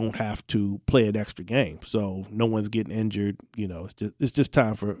that don't have to play an extra game. So no one's getting injured. It's just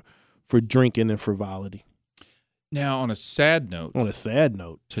time for drinking and frivolity. Now, on a sad note,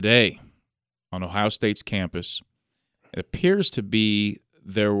 today on Ohio State's campus, it appears to be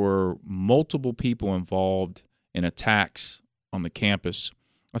there were multiple people involved in attacks on the campus.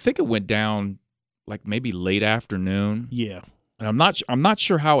 I think it went down like maybe late afternoon. Yeah. And I'm not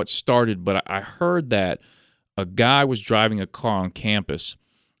sure how it started, but I heard that a guy was driving a car on campus,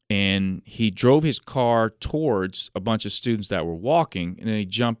 and he drove his car towards a bunch of students that were walking, and then he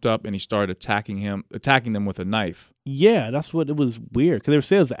jumped up and he started attacking them with a knife. Yeah, that's what it was weird because they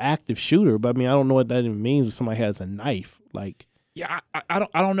said it was an active shooter, but I don't know what that even means if somebody has a knife. Like, yeah, I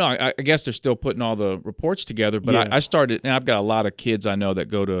don't know. I guess they're still putting all the reports together, but yeah. I started, and I've got a lot of kids I know that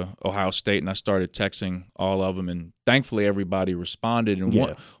go to Ohio State, and I started texting all of them, and thankfully everybody responded.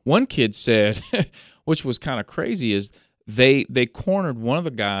 And one kid said, which was kind of crazy, is they cornered one of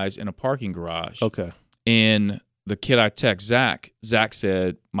the guys in a parking garage. Okay. And the kid I text, Zach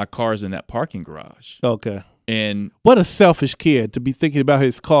said, my car's in that parking garage. Okay. And what a selfish kid to be thinking about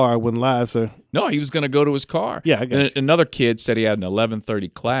his car when lives are. No, he was going to go to his car. Yeah, I got you. Another kid said he had an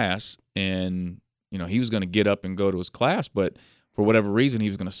 11:30 class, and he was going to get up and go to his class. But for whatever reason, he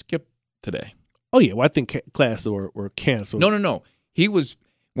was going to skip today. Oh, yeah. Well, I think classes were canceled. No. He was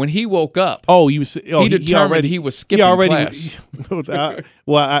when he woke up. Oh, he determined he was skipping class.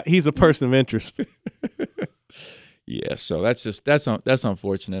 He's a person of interest. Yeah, so that's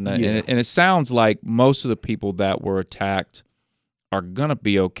unfortunate, and it sounds like most of the people that were attacked are gonna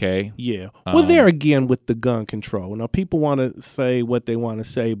be okay. Yeah. Well, there again with the gun control. Now, people want to say what they want to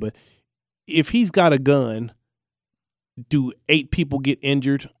say, but if he's got a gun, do 8 people get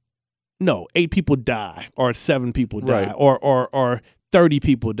injured? No, 8 people die, or 7 people die, right. or 30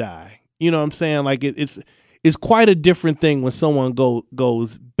 people die. You know what I'm saying? Like it's quite a different thing when someone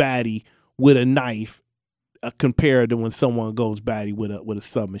goes batty with a knife compared to when someone goes batty with a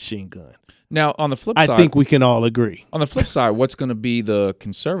submachine gun. Now, on the flip side, I think we can all agree. On the flip side, what's going to be the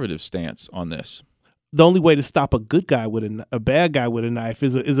conservative stance on this? The only way to stop a good guy with a bad guy with a knife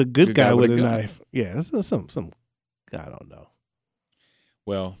is a good guy with a knife. Yeah, it's some I don't know.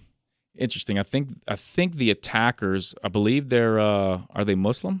 Well, interesting. I think the attackers, I believe they're are they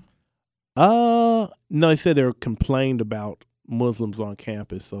Muslim? No, they said they were complained about Muslims on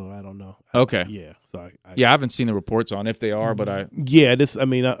campus, so I don't know. Okay. Yeah. So I haven't seen the reports on if they are, but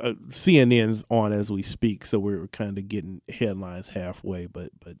CNN's on as we speak, so we're kind of getting headlines halfway,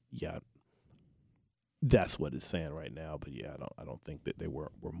 but yeah, that's what it's saying right now. But yeah, I don't think that they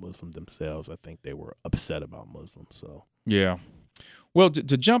were Muslim themselves. I think they were upset about Muslims. So yeah. Well,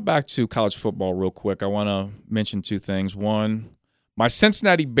 to jump back to college football real quick, I want to mention 2 things. One, my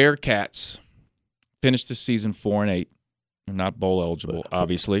Cincinnati Bearcats finished the season 4-8. They're not bowl eligible,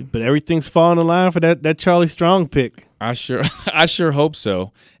 obviously. But everything's falling in line for that Charlie Strong pick. I sure hope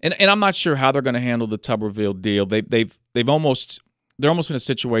so. And I'm not sure how they're going to handle the Tuberville deal. They're almost in a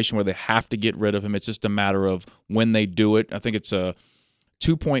situation where they have to get rid of him. It's just a matter of when they do it. I think it's a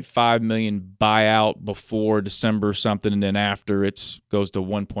 $2.5 million buyout before December or something, and then after it goes to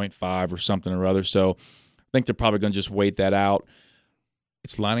 1.5 or something or other. So I think they're probably going to just wait that out.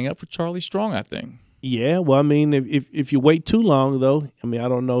 It's lining up for Charlie Strong, I think. Yeah, well, I mean, if you wait too long, though, I mean, I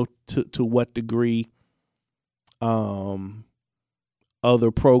don't know to what degree other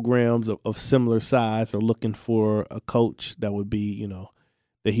programs of similar size are looking for a coach that would be,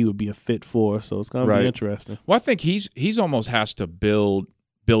 that he would be a fit for. So it's going to be interesting. Well, I think he's almost has to build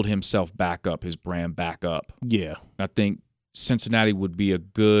himself back up, his brand back up. Yeah. I think Cincinnati would be a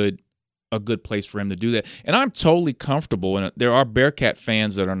good place for him to do that. And I'm totally comfortable, and there are Bearcat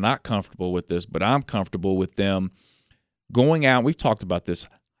fans that are not comfortable with this, but I'm comfortable with them going out, we've talked about this,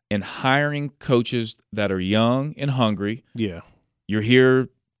 and hiring coaches that are young and hungry. Yeah. You're here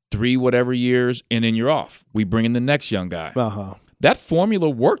 3 whatever years, and then you're off. We bring in the next young guy. Uh-huh. That formula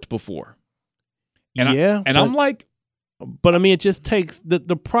worked before. And I'm like, but I mean, it just takes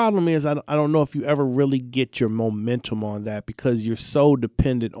the problem is I don't know if you ever really get your momentum on that because you're so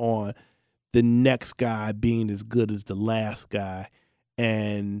dependent on the next guy being as good as the last guy.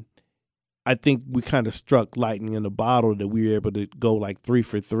 And I think we kind of struck lightning in a bottle that we were able to go like 3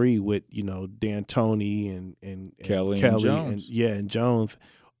 for 3 with, D'Antoni and Kelly and Jones. And Jones.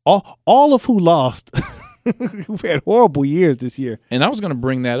 All of who lost. We've had horrible years this year. And I was going to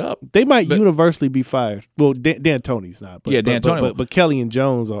bring that up. They might universally be fired. Well, D'Antoni's not. But, D'Antoni. But Kelly and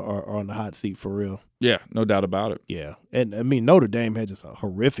Jones are on the hot seat for real. Yeah, no doubt about it. Yeah. And, I mean, Notre Dame had just a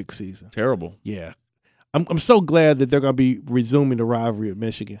horrific season. Terrible. Yeah. I'm so glad that they're going to be resuming the rivalry at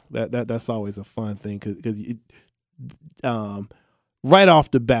Michigan. That's always a fun thing because right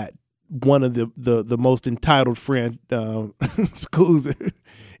off the bat, one of the most entitled schools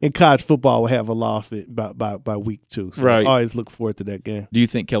in college football will have a loss by week 2. So I always look forward to that game. Do you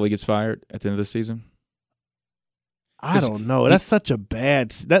think Kelly gets fired at the end of the season? I don't know. That's such a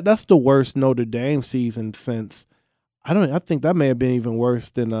bad. That's the worst Notre Dame season since. I think that may have been even worse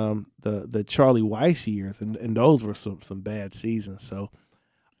than the Charlie Weiss years, and those were some bad seasons. So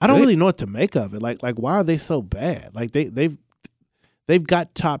I don't really know what to make of it. Like why are they so bad? Like they've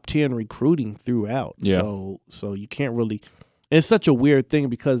got top 10 recruiting throughout. Yeah. So you can't really. It's such a weird thing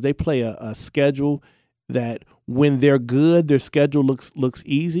because they play a schedule that when they're good, their schedule looks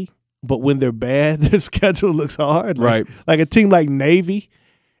easy, but when they're bad, their schedule looks hard. Like a team like Navy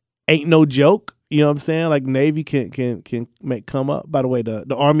ain't no joke. You know what I'm saying? Like Navy can come up. By the way,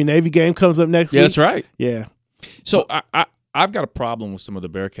 the Army Navy game comes up next week. Yeah, that's right. Yeah. So I've got a problem with some of the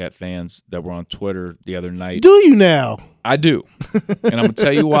Bearcat fans that were on Twitter the other night. Do you now? I do. And I'm going to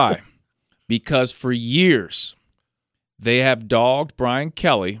tell you why. Because for years, they have dogged Brian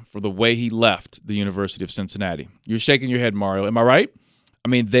Kelly for the way he left the University of Cincinnati. You're shaking your head, Mario. Am I right? I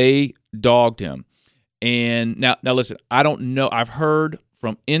mean, they dogged him. And now listen, I don't know. I've heard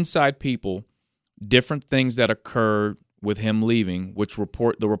from inside people different things that occurred with him leaving, which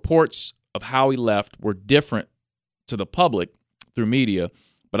the reports of how he left were different to the public through media,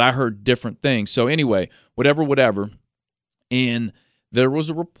 but I heard different things. So anyway, whatever. And there was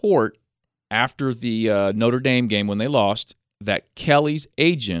a report after the Notre Dame game when they lost that Kelly's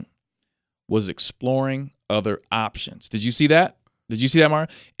agent was exploring other options. Did you see that? Mario?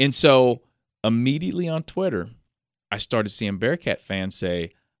 And so immediately on Twitter, I started seeing Bearcat fans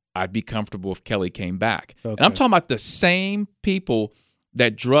say, I'd be comfortable if Kelly came back. Okay. And I'm talking about the same people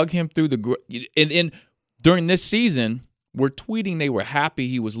that drug him through and during this season were tweeting they were happy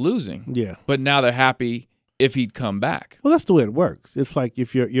he was losing. Yeah. But now they're happy if he'd come back. Well, that's the way it works. It's like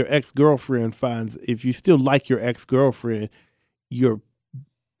if your ex-girlfriend if you still like your ex-girlfriend, you're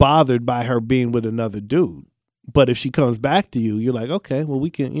bothered by her being with another dude. But if she comes back to you, you're like, okay, well, we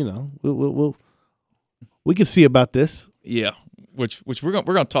can, we can see about this. Yeah, which we're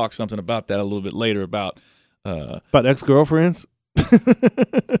gonna talk something about that a little bit later about ex-girlfriends,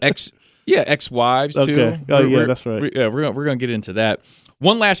 ex-wives too. Okay. Oh yeah, that's right. We're gonna get into that.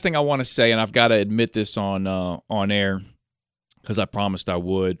 One last thing I want to say, and I've got to admit this on air because I promised I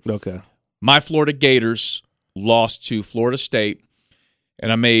would. Okay. My Florida Gators lost to Florida State,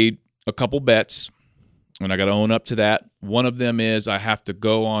 and I made a couple bets. And I got to own up to that. One of them is I have to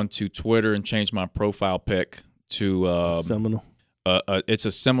go on to Twitter and change my profile pic to Seminole. It's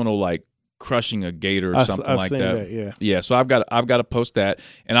a Seminole like crushing a gator or something like that. Yeah. So I've got to post that.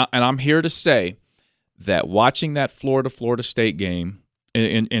 And I'm here to say that watching that Florida State game,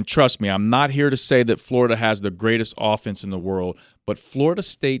 and trust me, I'm not here to say that Florida has the greatest offense in the world, but Florida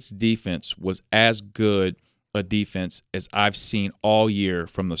State's defense was as good a defense as I've seen all year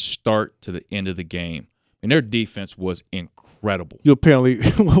from the start to the end of the game. And their defense was incredible. You'll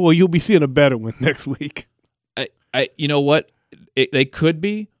be seeing a better one next week. You know what? They could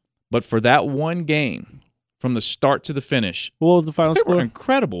be, but for that one game, from the start to the finish, what was the final score? They were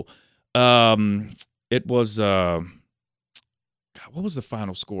incredible. It was what was the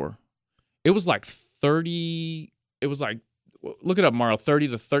final score? It was like 30. It was like, look it up, Mario,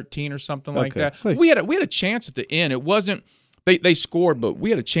 30-13 or something like that. Hey. We had a chance at the end. It wasn't they scored, but we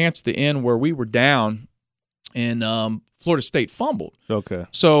had a chance at the end where we were down. And Florida State fumbled. Okay.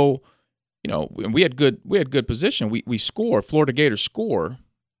 So, we had good position. We score. Florida Gators score.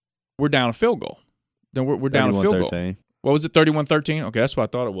 We're down a field goal. Then we're down a field goal. What was it? 31-13? Okay, that's what I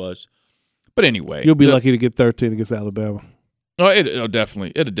thought it was. But anyway, you'll be lucky to get 13 against Alabama. Oh, it'll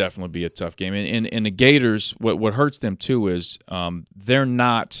definitely be a tough game. And the Gators, what hurts them too is they're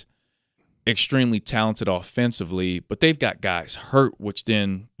not extremely talented offensively, but they've got guys hurt, which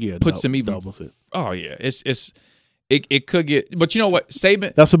then puts them even. Doubles it. Oh yeah, it could get. But you know what,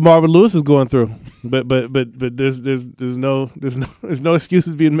 Saban. That's what Marvin Lewis is going through. But there's no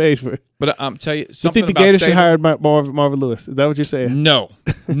excuses being made for it. But I'm tell you something. You think the Gators should hire Marvin Lewis? Is that what you're saying? No,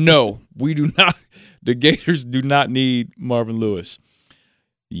 we do not. The Gators do not need Marvin Lewis.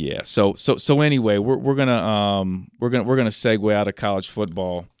 Yeah. So anyway, we're gonna segue out of college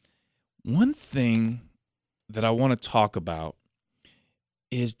football. One thing that I want to talk about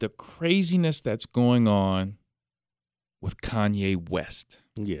is the craziness that's going on with Kanye West.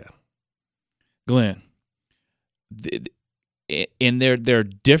 Yeah. Glenn, and there are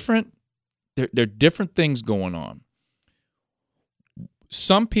different things going on.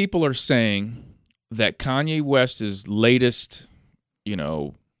 Some people are saying that Kanye West's latest,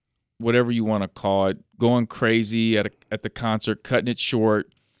 whatever you want to call it, going crazy at the concert, cutting it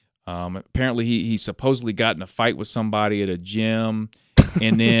short. Apparently he supposedly got in a fight with somebody at a gym,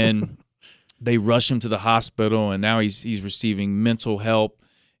 and then they rushed him to the hospital, and now he's receiving mental help.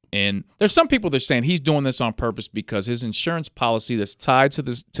 And there's some people that are saying he's doing this on purpose because his insurance policy that's tied to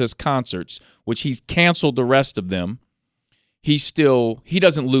his concerts, which he's canceled the rest of them, he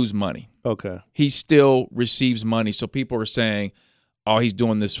doesn't lose money. Okay. He still receives money. So people are saying, oh, he's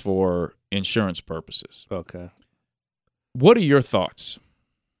doing this for insurance purposes. Okay. What are your thoughts?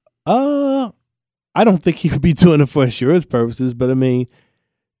 I don't think he would be doing it for insurance purposes, but I mean,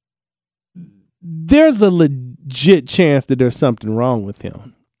 there's a legit chance that there's something wrong with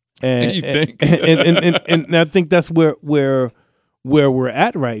him. And you think? And I think that's where we're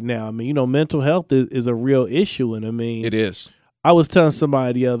at right now. I mean, mental health is a real issue, and I mean, it is. I was telling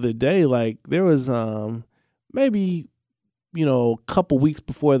somebody the other day, like there was maybe a couple weeks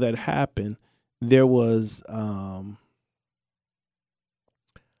before that happened, there was I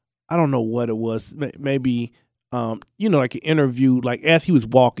don't know what it was, maybe like an interview, like as he was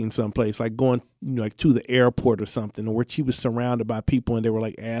walking someplace, like going like to the airport or something, where he was surrounded by people and they were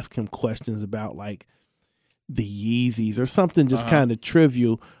like asking him questions about like the Yeezys or something just kind of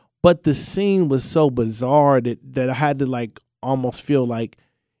trivial, But the scene was so bizarre that I had to like almost feel like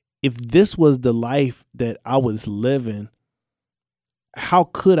if this was the life that I was living, how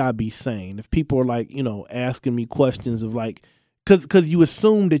could I be sane? If people are like, asking me questions of like, because you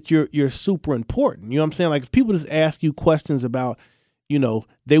assume that you're super important. You know what I'm saying? Like if people just ask you questions about,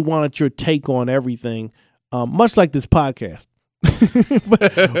 they wanted your take on everything, much like this podcast.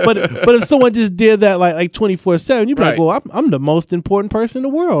 but if someone just did that like 24/7, you'd be like, well, I'm the most important person in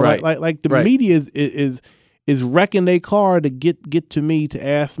the world. Right. Like the media is wrecking their car to get to me to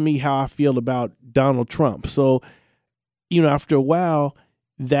ask me how I feel about Donald Trump. So, after a while,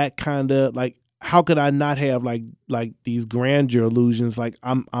 that kind of like, how could I not have like these grandeur illusions? Like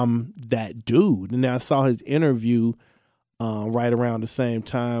I'm that dude. And then I saw his interview right around the same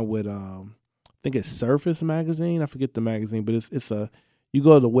time with I think it's Surface magazine. I forget the magazine, but you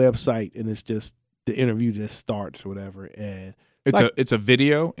go to the website and it's just the interview just starts or whatever. And it's a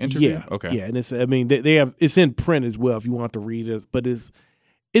video interview. Yeah. Okay. Yeah. And they have, it's in print as well if you want to read it, but it's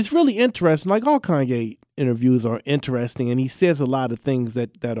really interesting. Like all Kanye interviews are interesting. And he says a lot of things that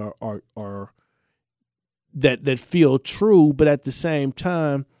are that feel true, but at the same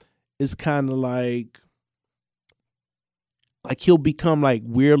time, it's kind of like he'll become like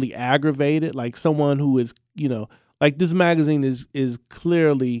weirdly aggravated, like someone who is, like this magazine is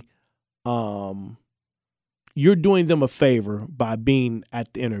clearly, you're doing them a favor by being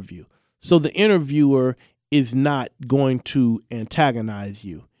at the interview. So the interviewer is not going to antagonize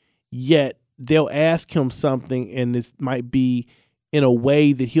you, yet they'll ask him something and this might be in a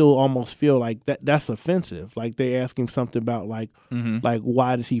way that he'll almost feel like that's offensive. Like they ask him something about like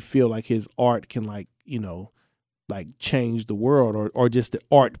why does he feel like his art can like change the world or just the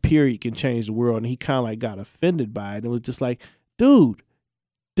art period can change the world, and he kind of like got offended by it. And it was just like, dude,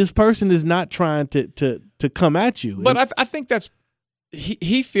 this person is not trying to come at you. But I think that's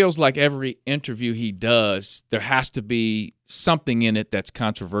he feels like every interview he does, there has to be something in it that's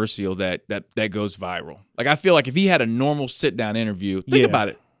controversial that goes viral. Like I feel like if he had a normal sit down interview, think about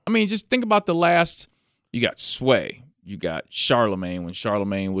it. I mean, just think about the last. You got Sway. You got Charlemagne when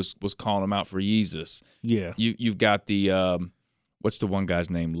Charlemagne was calling him out for Yeezus. Yeah. You've got the what's the one guy's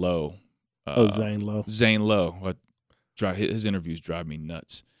name? Lowe. Zane Lowe. Zane Lowe. His interviews drive me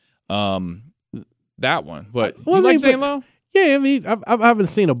nuts. That one. But you like Zane Lowe? Yeah, I mean, I haven't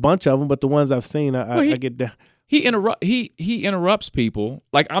seen a bunch of them, but the ones I've seen, I get down. He interrupts people.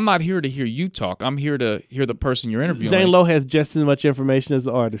 Like, I'm not here to hear you talk. I'm here to hear the person you're interviewing. Zane Lowe has just as much information as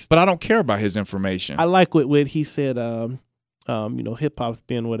the artist. But I don't care about his information. I like what he said, hip hop's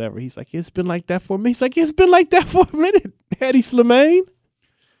been whatever. He's like, it's been like that for me. He's like, it's been like that for a minute. Eddie Slimane.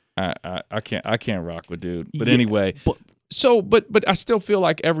 I can't rock with dude. But anyway. But I still feel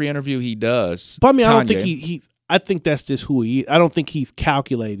like every interview he does. But I mean, I don't think I think that's just who he is. I don't think he's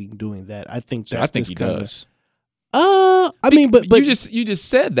calculating doing that. I think that's just kind of. Does. I mean, but you just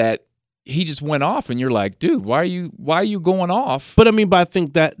said that he just went off, and you're like, dude, why are you going off? But I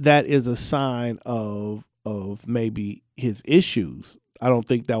think that is a sign of maybe his issues. I don't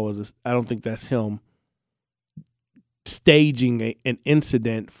think that's him staging an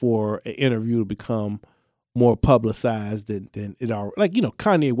incident for an interview to become more publicized than it already. Like,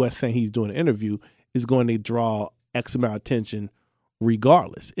 Kanye West saying he's doing an interview is going to draw X amount of attention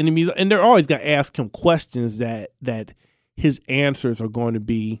regardless. And they're always going to ask him questions that his answers are going to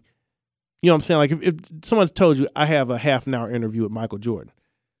be, you know what I'm saying? Like if someone's told you I have a half an hour interview with Michael Jordan,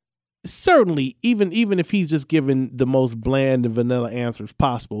 certainly even if he's just given the most bland and vanilla answers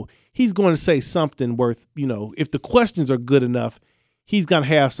possible, he's going to say something worth, if the questions are good enough, he's going to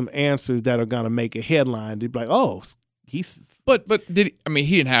have some answers that are going to make a headline. They'd be like, oh, he's. But he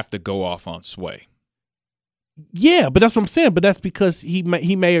didn't have to go off on Sway. Yeah, but that's what I'm saying. But that's because he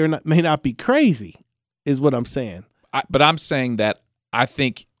may or may not be crazy, is what I'm saying. But I'm saying that I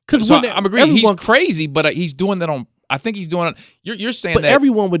think because I'm agreeing he's crazy, but he's doing that on. I think he's doing it. You're saying but that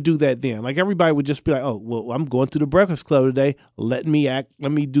everyone would do that then. Like everybody would just be like, oh, well, I'm going to the Breakfast Club today. Let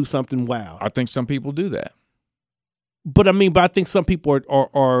me do something wild. I think some people do that. But I think some people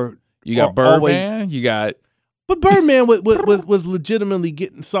are you got Birdman, you got. But Birdman was legitimately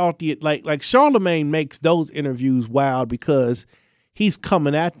getting salty. Like Charlemagne makes those interviews wild because he's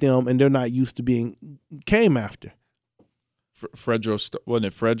coming at them and they're not used to being came after. Fredro, wasn't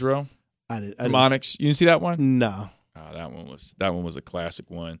it Fredro? I didn't. From Onyx. You didn't see that one? No. Oh, that one was a classic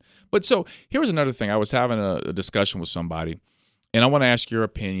one. But so here was another thing. I was having a discussion with somebody, and I want to ask your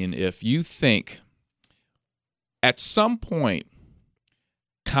opinion. If you think at some point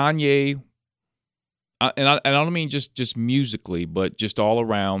Kanye. And I don't mean just musically, but just all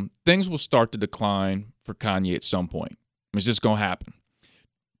around, things will start to decline for Kanye at some point. It's just going to happen.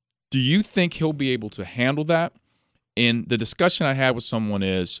 Do you think he'll be able to handle that? And the discussion I had with someone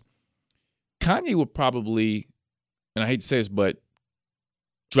is Kanye would probably, and I hate to say this, but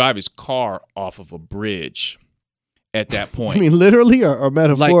drive his car off of a bridge at that point. I mean, literally or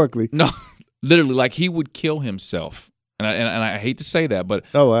metaphorically? No, literally. Like he would kill himself. And I hate to say that, but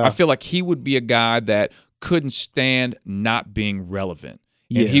wow. I feel like he would be a guy that couldn't stand not being relevant.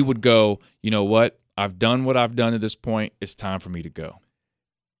 And he would go, you know what? I've done what I've done at this point. It's time for me to go.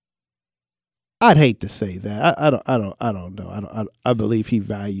 I'd hate to say that. I don't know. I believe he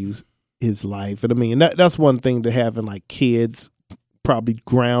values his life. And I mean, that's one thing to having like kids probably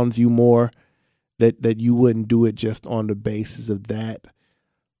grounds you more that you wouldn't do it just on the basis of that.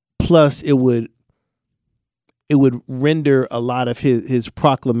 Plus it would render a lot of his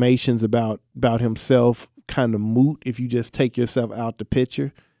proclamations about himself kind of moot if you just take yourself out the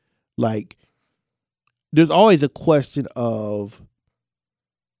picture. Like there's always a question of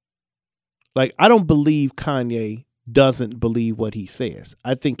like, I don't believe Kanye doesn't believe what he says.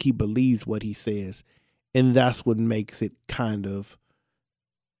 I think he believes what he says, and that's what makes it kind of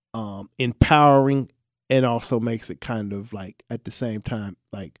empowering, and also makes it kind of like at the same time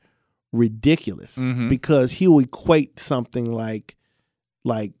like ridiculous, because he'll equate something like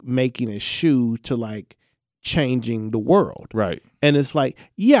making a shoe to like changing the world. Right. And it's like,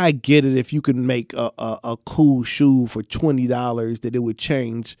 yeah, I get it. If you can make a cool shoe for $20, that it would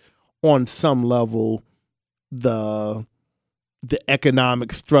change on some level the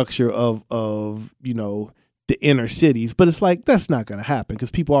economic structure of you know, the inner cities. But it's like, that's not going to happen,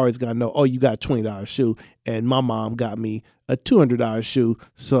 because people always got to know, oh, you got a $20 shoe and my mom got me a $200 shoe.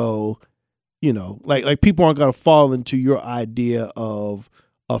 So, you know, like people aren't going to fall into your idea of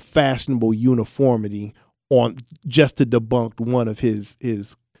a fashionable uniformity on just to debunk one of his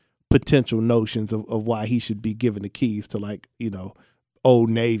potential notions of why he should be given the keys to, like, you know, Old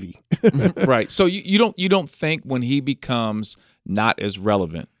Navy. Right. So you don't think when he becomes not as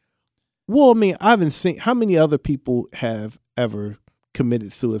relevant? Well, I mean, I haven't seen how many other people have ever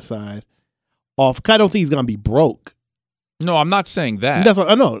committed suicide off. I don't think he's gonna be broke. No, I'm not saying that. That's what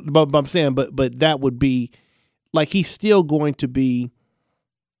I know, but I'm saying, but that would be like he's still going to be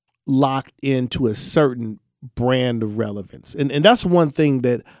locked into a certain brand of relevance, and that's one thing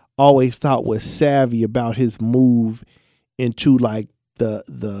that I always thought was savvy about his move into like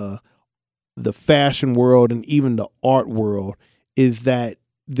the fashion world and even the art world, is that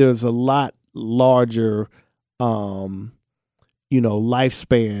there's a lot larger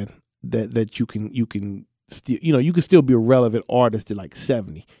lifespan that you can still, you know, you can still be a relevant artist at like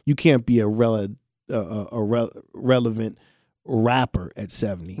 70. You can't be a relevant rapper at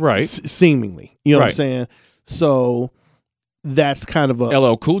 70, right? Seemingly, you know what I'm saying? So that's kind of a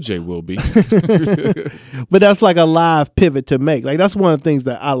LL Cool J will be. But that's like a live pivot to make. Like that's one of the things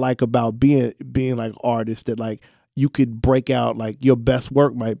that I like about being like artists, that like you could break out, like your best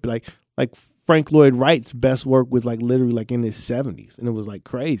work might be like Frank Lloyd Wright's best work was like literally like in his 70s, and it was like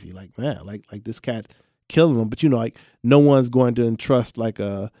crazy. Like, man, like this cat killing him, but you know, like no one's going to entrust like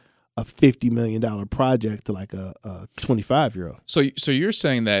a $50 million project to like a 25-year-old. So you're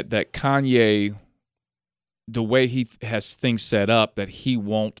saying that Kanye, the way he has things set up, that he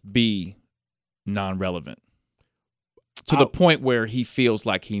won't be non-relevant to the point where he feels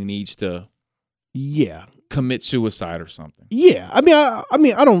like he needs to commit suicide or something. Yeah. I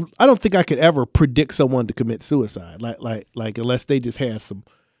mean I don't think I could ever predict someone to commit suicide like unless they just have some.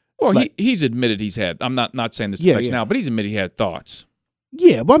 Well, like, he's admitted he's had, I'm not saying this affects now, but he's admitted he had thoughts.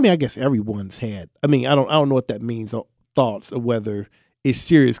 Yeah, but I mean I guess everyone's had. I mean, I don't know what that means, thoughts, of whether it's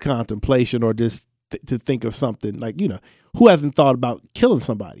serious contemplation or just to think of something like, you know, who hasn't thought about killing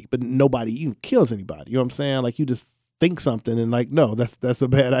somebody, but nobody even kills anybody. You know what I'm saying? Like you just think something and like, no, that's a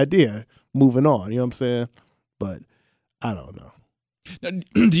bad idea. Moving on. You know what I'm saying? But I don't know. Now,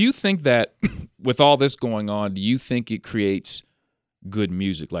 do you think that with all this going on, do you think it creates good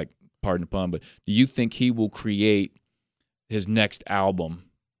music? Like, pardon the pun, but do you think he will create his next album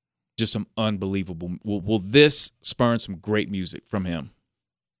just some unbelievable? Will this spurn some great music from him?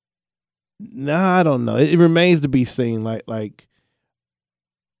 Nah, I don't know. It remains to be seen. Like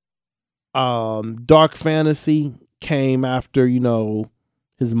Dark Fantasy came after, you know,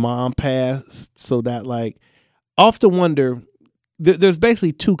 his mom passed, so that like I often wonder. There's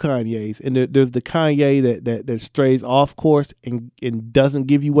basically two Kanyes, and there's the Kanye that strays off course and doesn't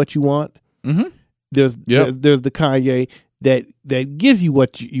give you what you want. Mm-hmm. There's the Kanye that gives you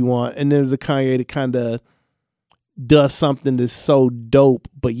what you want, and there's the Kanye that kind of does something that's so dope,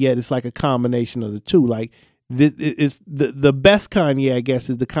 but yet it's like a combination of the two. Like this is the best Kanye, I guess,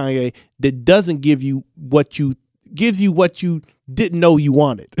 is the Kanye that doesn't give you what you gives you what you didn't know you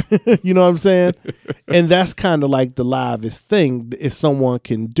wanted. You know what I'm saying? And that's kind of like the livest thing if someone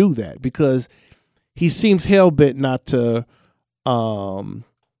can do that, because he seems hell-bent not to go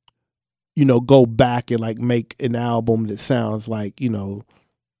back and like make an album that sounds like,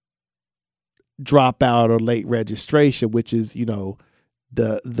 Dropout or Late Registration, which is,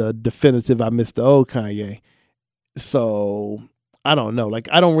 the definitive I Miss the Old Kanye. So I don't know. Like,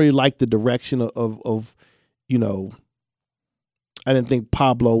 I don't really like the direction of I didn't think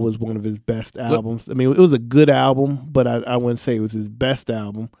Pablo was one of his best albums. I mean, it was a good album, but I wouldn't say it was his best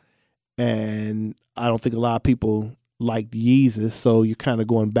album. And I don't think a lot of people liked Yeezus, so you're kind of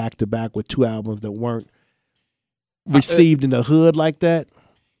going back to back with two albums that weren't received in the hood like that.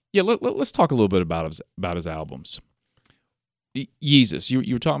 Yeah, let's talk a little bit about his albums. Yeezus,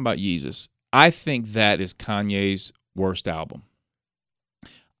 you were talking about Yeezus. I think that is Kanye's worst album.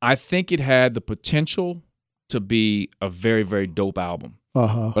 I think it had the potential to be a very, very dope album.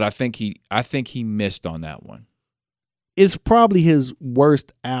 But I think he missed on that one. It's probably his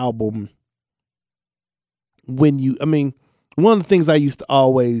worst album one of the things I used to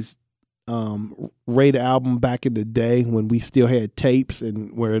always rate an album back in the day when we still had tapes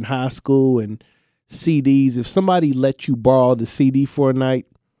and were in high school and CDs. If somebody let you borrow the CD for a night,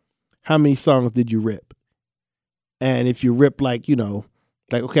 how many songs did you rip? And if you rip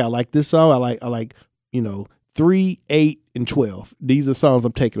okay, I like this song. I like 3, 8, and 12. These are songs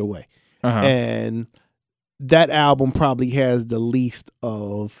I'm taking away. And that album probably has the least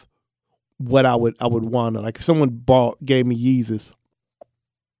of what I would want to. Like, if someone gave me Yeezus,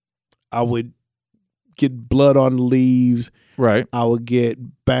 I would get Blood on the Leaves. Right. I would get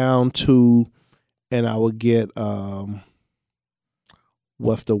Bound to, and I would get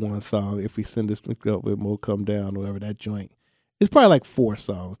what's the one song? If we send this up, it will come down, whatever that joint. It's probably like 4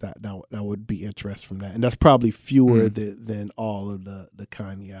 songs that would be interest from that, and that's probably fewer than all of the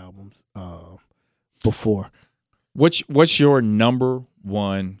Kanye albums before. What's your number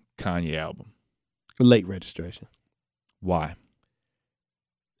one Kanye album? Late Registration. Why?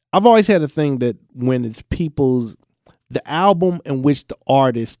 I've always had a thing that when it's the album in which the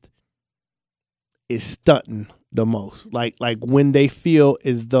artist is stunting the most, like when they feel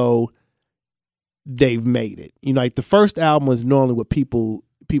as though they've made it. Like the first album is normally what people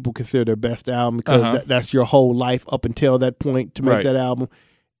consider their best album, because that's your whole life up until that point to make that album.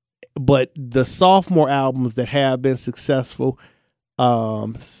 But the sophomore albums that have been successful,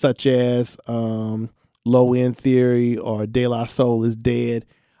 such as Low End Theory or De La Soul is Dead,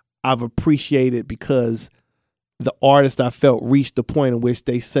 I've appreciated because the artist, I felt, reached the point in which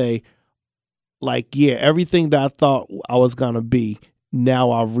they say, like, yeah, everything that I thought I was gonna be,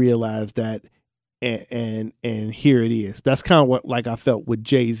 now I realize that, and here it is. That's kind of what like I felt with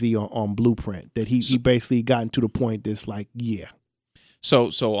Jay-Z on Blueprint, that he basically gotten to the point that's like, yeah.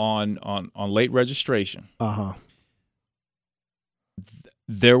 So on Late Registration,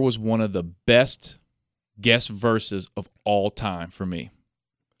 there was one of the best guest verses of all time for me.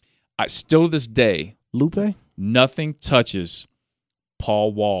 I still to this day, Lupe, nothing touches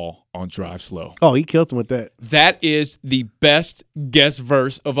Paul Wall on Drive Slow. Oh, he killed him with that. That is the best guest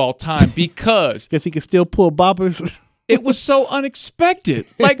verse of all time, because guess he can still pull boppers. It was so unexpected.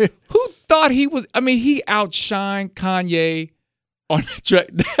 Like, who thought he was? I mean, he outshined Kanye on the track.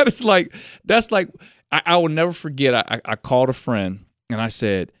 That's like I will never forget. I called a friend and I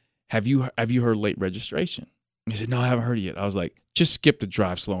said, "Have you heard Late Registration?" He said, "No, I haven't heard it yet." I was like, "Just skip the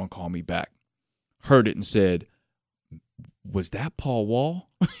Drive Slow and call me back." Heard it and said, "Was that Paul Wall?"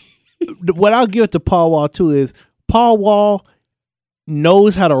 What I'll give it to Paul Wall too is Paul Wall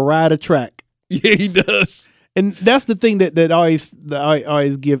knows how to ride a track. Yeah, he does. And that's the thing that I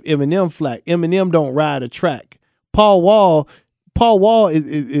always give Eminem flack. Eminem don't ride a track. Paul Wall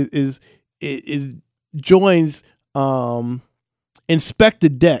is joins Inspector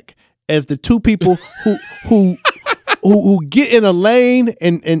Deck as the two people who get in a lane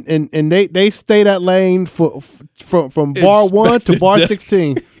and they stay that lane from bar 1 to bar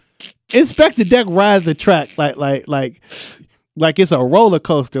 16. Inspector Deck rides the track like it's a roller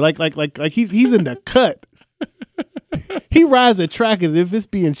coaster. Like he's in the cut. He rides the track as if it's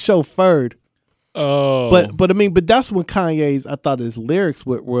being chauffeured. Oh, but that's when Kanye's, I thought his lyrics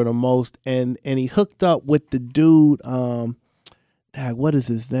were the most, and he hooked up with the dude. What is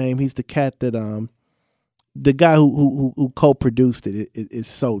his name? He's the cat that the guy who co-produced it is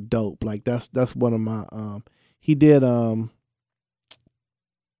so dope. Like that's one of my he did the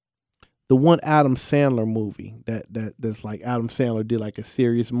one Adam Sandler movie that's like Adam Sandler did like a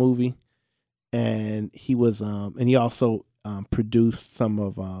serious movie, and he was and he also produced some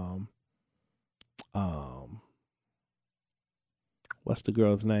of what's the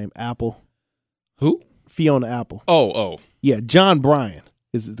girl's name? Apple. Who? Fiona Apple. Oh. Yeah, John Bryan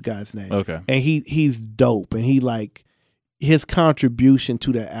is the guy's name. Okay. And he's dope, and he like his contribution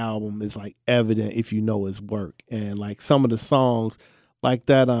to that album is like evident if you know his work. And like some of the songs, like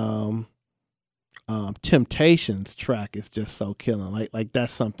that Temptations track is just so killing. Like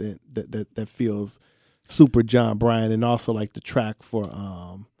that's something that feels super John Bryan, and also like the track for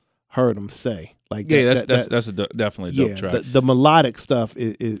Heard 'Em Say. Like that's definitely a dope track. The melodic stuff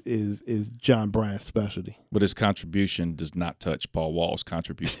is John Bryan's specialty. But his contribution does not touch Paul Wall's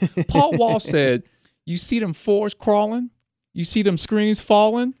contribution. Paul Wall said, "You see them fours crawling, you see them screens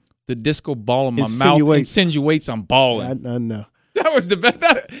falling. The disco ball in my mouth insinuates I'm balling." I know. That was the best.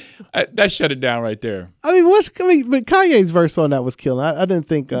 That shut it down right there. I mean, but Kanye's verse on that was killing. I didn't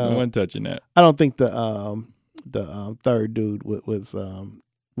think. I wasn't touching that. I don't think the third dude was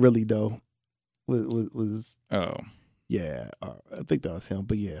really though. Was oh yeah, I think that was him.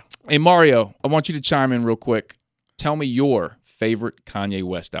 But yeah. Hey Mario, I want you to chime in real quick. Tell me your favorite Kanye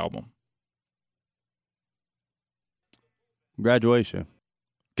West album. Graduation.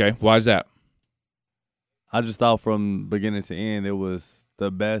 Okay, why is that? I just thought from beginning to end it was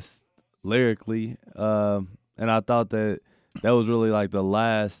the best lyrically, and I thought that was really like the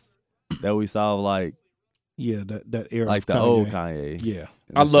last that we saw of like that era like of the Kanye. old Kanye. Yeah,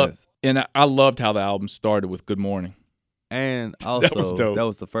 I loved how the album started with Good Morning, and also that was dope. That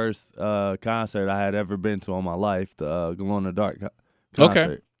was the first concert I had ever been to in my life, the Glow in the Dark concert.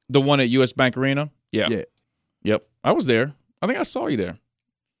 Okay, the one at US Bank Arena. Yeah, yep. I was there. I think I saw you there.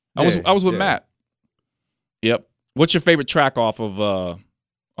 I was with Matt. Yep. What's your favorite track off of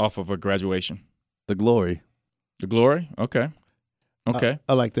a Graduation? The Glory. The Glory? Okay.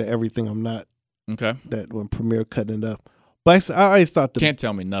 I like that Everything I'm Not. Okay. That when Premier cutting it up. But I always thought Can't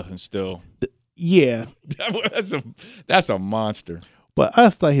Tell Me Nothing still. Yeah. that's a monster. But I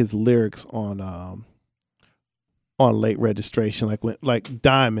just thought his lyrics on Late Registration, like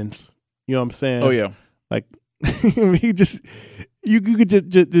Diamonds, you know what I'm saying? Oh yeah. Like he just you could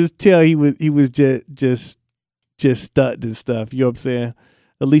just tell he was just stunned and stuff. You know what I'm saying?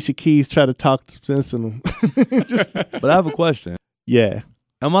 Alicia Keys tried to talk sense in him. But I have a question. Yeah.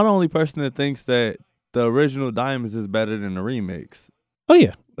 Am I the only person that thinks that the original Diamonds is better than the remix? Oh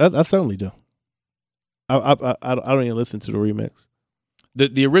yeah, I certainly do. I don't even listen to the remix.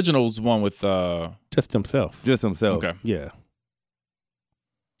 The original's one with Just himself. Okay. Yeah.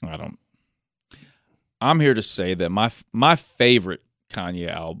 I'm here to say that my favorite Kanye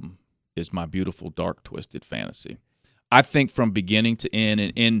album is My Beautiful Dark Twisted Fantasy. I think from beginning to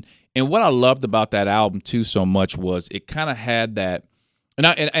end, and what I loved about that album too so much was it kind of had that, and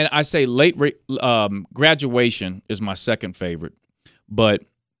I say Graduation is my second favorite, but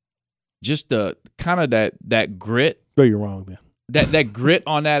just the kind of that grit. No, you're wrong then. That grit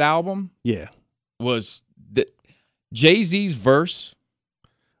on that album, yeah, was Jay-Z's verse.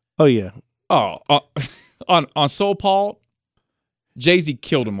 Oh yeah. Oh, on Soul Paul, Jay-Z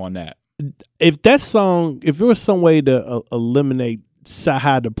killed him on that. If there was some way to eliminate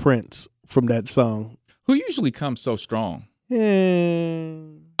Saha the Prince from that song, who usually comes so strong.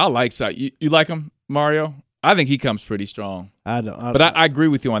 I like Saha. You like him, Mario? I think he comes pretty strong. I don't. But I agree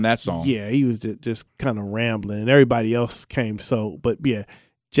with you on that song. Yeah, he was just kind of rambling, and everybody else came so. But yeah,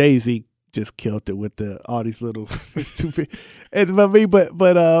 Jay-Z just killed it with all these little stupid. And I mean, but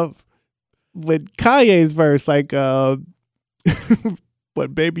with Kanye's verse, like,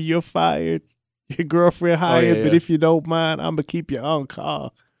 what, baby, you're fired, your girlfriend hired, but if you don't mind, I'm gonna keep you on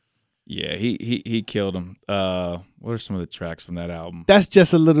call. Yeah, he killed him. What are some of the tracks from that album? That's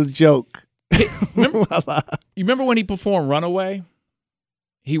just a little joke. You remember when he performed Runaway?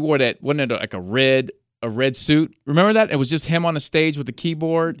 He wore that, wasn't it like a red suit? Remember that? It was just him on the stage with the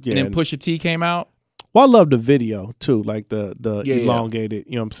keyboard, and then Pusha T came out. Well, I love the video too, like the elongated.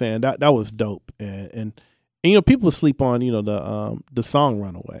 You know what I'm saying? That was dope, and you know, people sleep on the song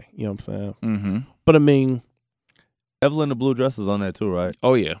Runaway. You know what I'm saying? Mm-hmm. But I mean, Evelyn the Blue Dress is on that too, right?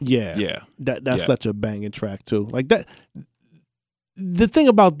 Oh yeah, yeah. That's such a banging track too. Like that. The thing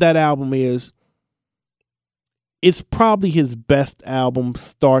about that album is, it's probably his best album,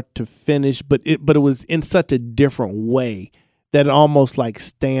 start to finish. But it was in such a different way that it almost like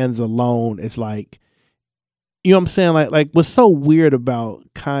stands alone. It's like, you know what I'm saying? Like what's so weird about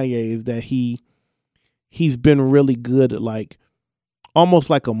Kanye is that he's been really good at like almost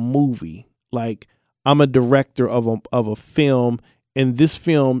like a movie. Like, I'm a director of a film, and this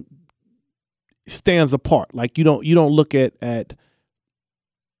film stands apart. Like you don't look at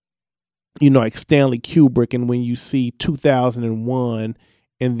like Stanley Kubrick, and when you see 2001,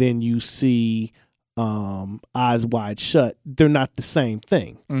 and then you see Eyes Wide Shut, they're not the same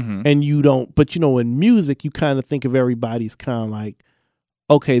thing. Mm-hmm. And you don't, but in music, you kind of think of everybody's kind of like,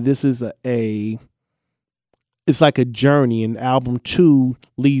 okay, this is it's like a journey, and album 2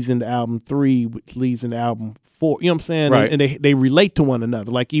 leads into album 3, which leads into album 4. You know what I'm saying? Right. And they relate to one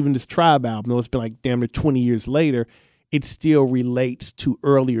another. Like even this Tribe album, though it's been like damn near 20 years later, it still relates to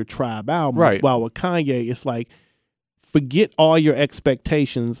earlier Tribe albums. Right. While with Kanye, it's like, forget all your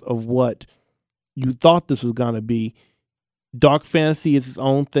expectations of what you thought this was gonna be. Dark Fantasy is its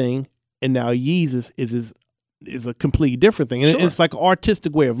own thing, and now Yeezus is a completely different thing. And it's like an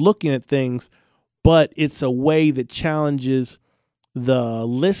artistic way of looking at things, but it's a way that challenges the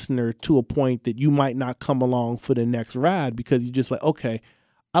listener to a point that you might not come along for the next ride, because you're just like, okay,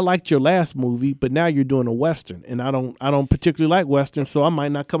 I liked your last movie, but now you're doing a Western, and I don't particularly like Western, so I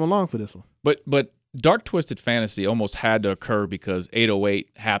might not come along for this one. But Dark Twisted Fantasy almost had to occur because 808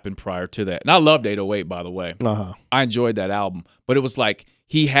 happened prior to that. And I loved 808, by the way. Uh-huh. I enjoyed that album. But it was like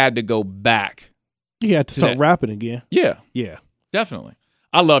he had to go back. He had to start rapping again. Yeah. Yeah. Definitely.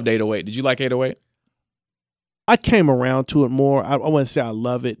 I loved 808. Did you like 808? I came around to it more. I wouldn't say I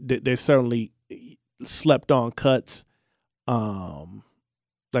love it. There's certainly slept on cuts. I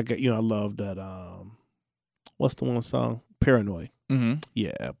love that. What's the one song? Paranoid. Mm-hmm.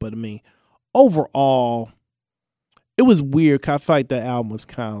 Yeah, but I mean, overall, it was weird. I felt like that album was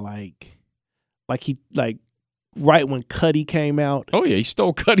kind of like right when Cudi came out. Oh yeah, he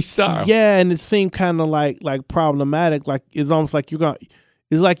stole Cudi's style. Yeah, and it seemed kind of like problematic. Like it's almost like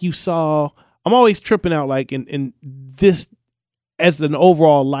it's like you saw. I'm always tripping out. Like in this, as an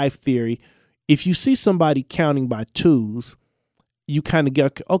overall life theory, if you see somebody counting by twos, you kind of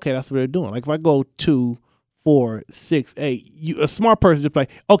get, okay, that's what they're doing. Like if I go 2, 4, 6, 8, a smart person just like,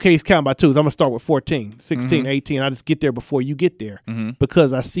 okay, he's counting by twos. I'm gonna start with 14, 16, 18. I just get there before you get there,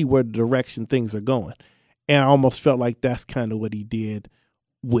 because I see where the direction things are going. And I almost felt like that's kind of what he did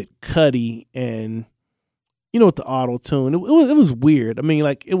with Cudi, and with the auto tune, it was weird. I mean,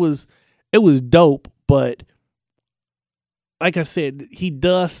 like it was dope, but like I said, he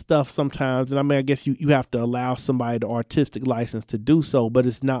does stuff sometimes, and I mean, I guess you have to allow somebody the artistic license to do so, but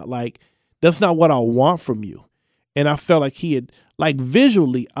it's not like, that's not what I want from you. And I felt like he had, like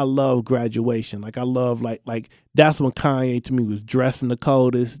visually, I love Graduation. Like I love like that's when Kanye to me was dressing the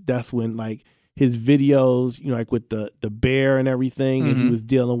coldest. That's when like his videos, like with the bear and everything, and he was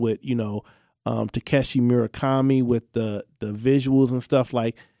dealing with Takeshi Murakami with the visuals and stuff.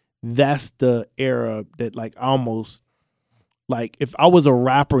 Like that's the era that like almost, like if I was a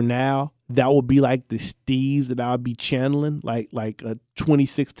rapper now, that would be like the Steves that I would be channeling, like a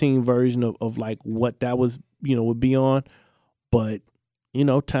 2016 version of like what that was, would be on. But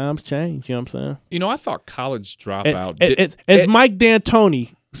times change. You know what I'm saying? I thought College Dropout. As Mike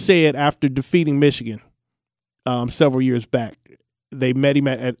D'Antoni said after defeating Michigan several years back, they met him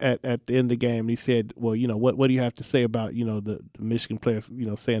at the end of the game, and he said, well, what do you have to say about the Michigan players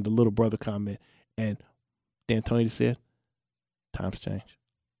saying the little brother comment? And D'Antoni said, times change.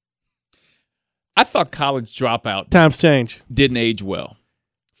 I thought College Dropout times change didn't age well.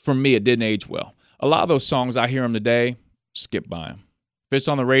 For me, it didn't age well. A lot of those songs, I hear them today, skip by them. If it's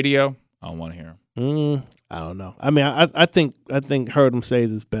on the radio, I don't want to hear them. I don't know. I mean, I think Heard 'Em Say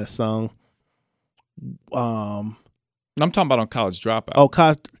is his best song. I'm talking about on College Dropout. Oh,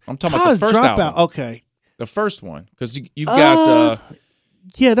 I'm talking about the first Dropout. album. Okay, the first one, because you've got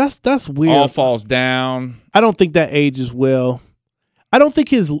yeah, that's weird. All Falls Down. I don't think that ages well. I don't think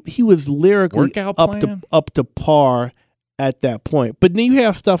he was lyrically up to par at that point. But then you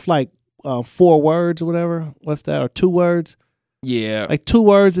have stuff like 4 Words or whatever. What's that? Or 2 Words? Yeah, like 2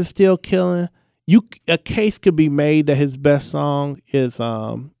 Words is still killing. A case could be made that his best song is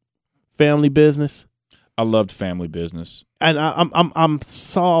Family Business. I loved Family Business, and I'm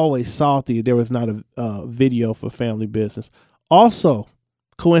always salty there was not a video for Family Business. Also,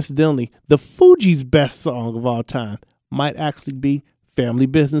 coincidentally, the Fugees' best song of all time might actually be Family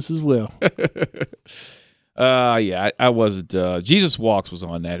Business as well. Yeah, I wasn't. Jesus Walks was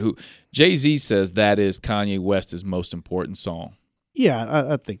on that. Who Jay-Z says that is Kanye West's most important song.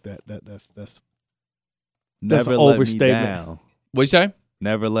 Yeah, I think that's Never an Let overstatement. Me Down. What'd you say?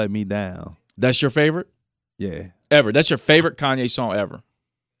 Never Let Me Down. That's your favorite? Yeah. Ever. That's your favorite Kanye song ever?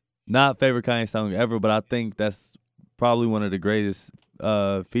 Not favorite Kanye song ever, but I think that's probably one of the greatest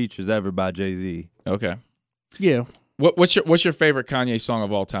features ever by Jay-Z. Okay. Yeah. What's your favorite Kanye song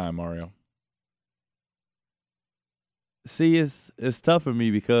of all time, Mario? See, it's tough for me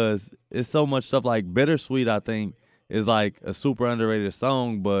because it's so much stuff. Like Bittersweet, I think, is like a super underrated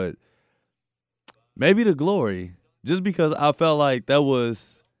song, but maybe The Glory. Just because I felt like that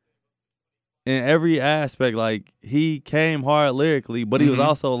was in every aspect. Like, he came hard lyrically, but he was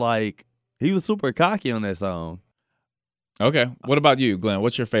also like, he was super cocky on that song. Okay. What about you, Glenn?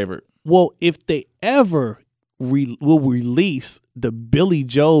 What's your favorite? Well, if they ever will release the Billy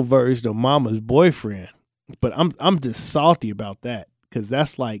Joel version of Mama's Boyfriend, but I'm just salty about that because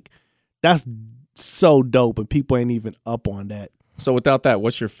that's so dope, and people ain't even up on that. So without that,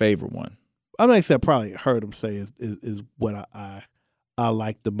 what's your favorite one? I mean, I probably heard him say is what I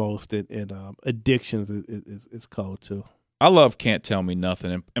like the most, and Addictions is cold too. I love Can't Tell Me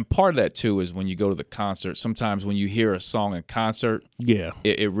Nothing, and part of that too is when you go to the concert. Sometimes when you hear a song in concert,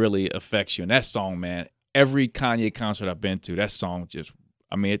 it really affects you. And that song, man, every Kanye concert I've been to, that song just,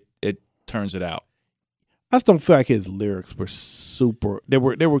 I mean, it turns it out. I just don't feel like his lyrics were super. They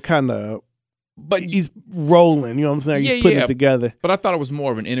were kind of. But he's rolling, you know what I'm saying? He's putting it together. But I thought it was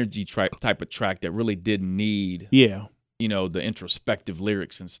more of an energy type of track that really didn't need, the introspective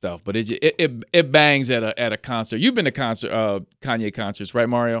lyrics and stuff. But it bangs at a concert. You've been to Kanye concerts, right,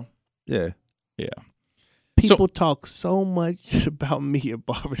 Mario? Yeah. People talk so much about me at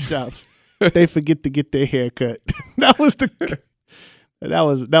barbershops, they forget to get their hair cut. That was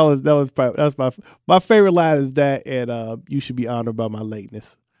my favorite line is that, and you should be honored by my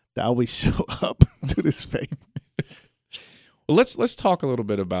lateness. That I always show up to this fate. Well, let's talk a little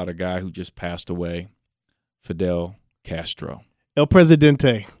bit about a guy who just passed away, Fidel Castro. El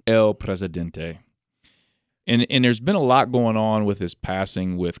Presidente. And there's been a lot going on with his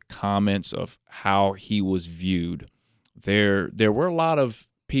passing, with comments of how he was viewed. There were a lot of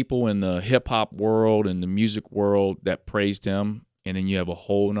people in the hip hop world and the music world that praised him, and then you have a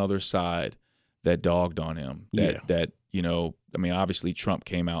whole nother side that dogged on him. That I mean, obviously Trump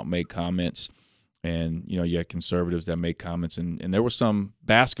came out and made comments, and, you had conservatives that made comments, and there were some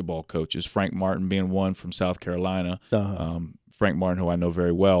basketball coaches, Frank Martin being one from South Carolina, Frank Martin, who I know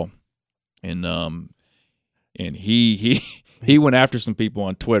very well, and he went after some people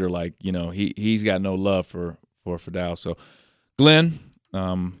on Twitter, like, he's got no love for Fidel. So, Glenn,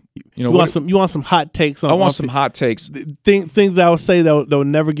 you want some hot takes? I want some hot takes. Things I would say that will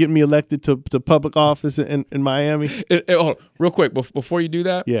never get me elected to public office in Miami. Real quick, before you do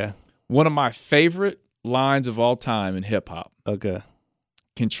that, one of my favorite lines of all time in hip hop. Okay.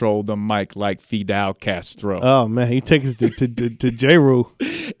 Control the mic like Fidel Castro. Oh man, he takes us to J. Rule.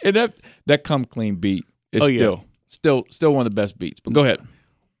 And that Come Clean beat is still one of the best beats. But go ahead.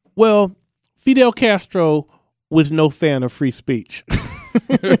 Well, Fidel Castro was no fan of free speech.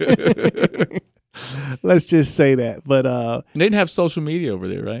 Let's just say that. But they didn't have social media over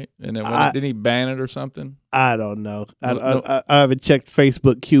there, right? And then didn't he ban it or something? I don't know. I haven't checked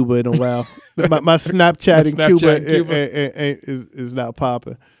Facebook Cuba in a while. my Snapchat in Cuba is not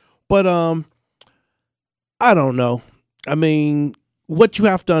popping. But I don't know. I mean, what you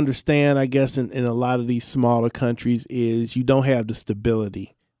have to understand, I guess, in a lot of these smaller countries is you don't have the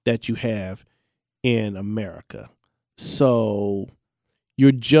stability that you have in America. So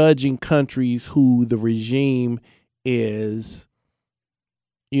you're judging countries who the regime is,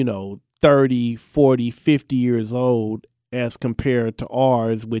 30, 40, 50 years old as compared to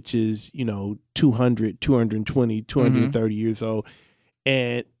ours, which is, 200, 220, 230 years old.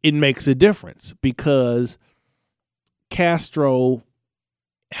 And it makes a difference because Castro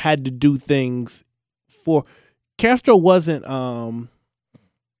had to do things Castro wasn't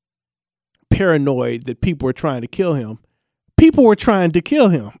paranoid that people were trying to kill him. People were trying to kill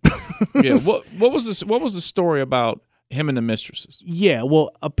him. Yeah. What was the story about him and the mistresses? Yeah.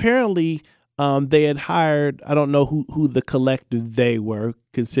 Well, apparently they had hired, I don't know who the collective they were,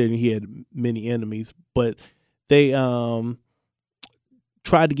 considering he had many enemies, but they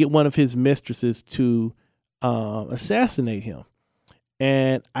tried to get one of his mistresses to assassinate him.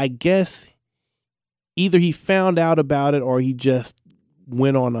 And I guess either he found out about it or he just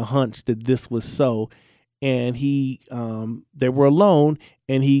went on a hunch that this was so. And they were alone,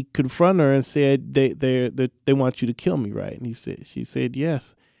 and he confronted her and said, they want you to kill me, right? And she said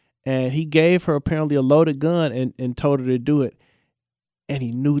yes. And he gave her apparently a loaded gun and told her to do it. And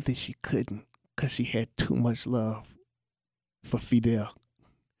he knew that she couldn't because she had too much love for Fidel.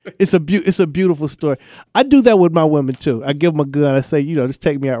 It's a beautiful story. I do that with my women too. I give them a gun. I say, just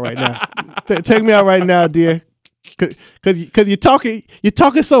take me out right now. Take me out right now, dear. Because you're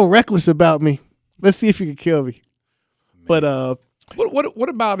talking so reckless about me. Let's see if you can kill me. Man. But what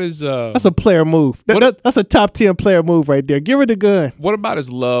about his? That's a player move. That's a top 10 player move right there. Give her the gun. What about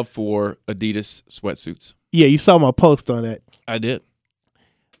his love for Adidas sweatsuits? Yeah, you saw my post on that. I did.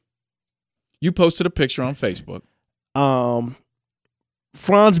 You posted a picture on Facebook.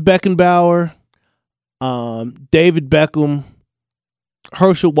 Franz Beckenbauer, David Beckham,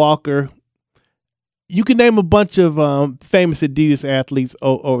 Herschel Walker, You can name a bunch of famous Adidas athletes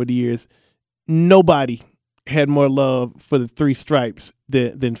over the years. Nobody had more love for the three stripes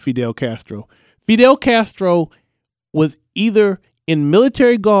than Fidel Castro. Fidel Castro was either in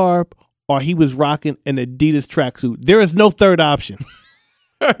military garb or he was rocking an Adidas tracksuit. There is no third option.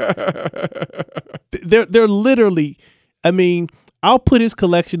 They're literally, I mean, I'll put his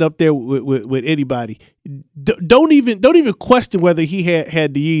collection up there with anybody. Don't even question whether he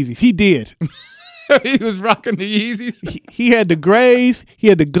had the Yeezys. He did. He was rocking the Yeezys. He had the grays. He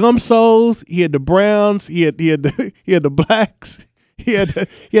had the gum soles. He had the browns. He had the blacks. He had the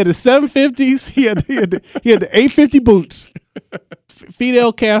 750s. He had the 850 boots.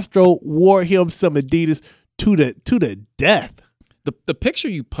 Fidel Castro wore him some Adidas to the death. The picture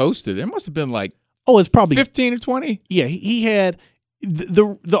you posted, it must have been like it's probably 15 or 20. Yeah, he had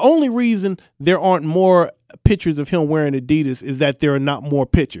the only reason there aren't more pictures of him wearing Adidas is that there are not more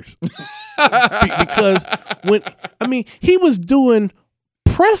pictures. Because he was doing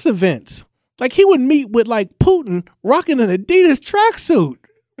press events. Like he would meet with like Putin rocking an Adidas tracksuit.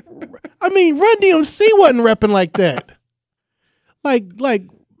 I mean, Run DMC wasn't repping like that. Like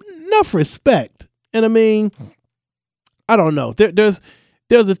enough respect. And I mean, I don't know. There's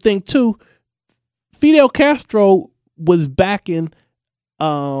a thing too. Fidel Castro was backing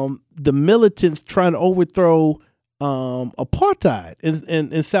the militants trying to overthrow apartheid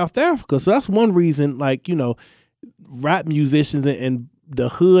in South Africa. So that's one reason, like, you know, rap musicians and the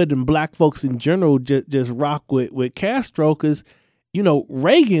hood and black folks in general just rock with Castro because, you know,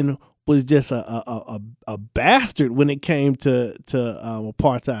 Reagan was just a bastard when it came to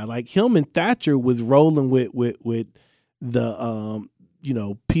apartheid. Like him and Thatcher was rolling with the you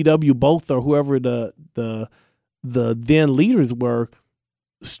know, P.W. Both or whoever the then leaders were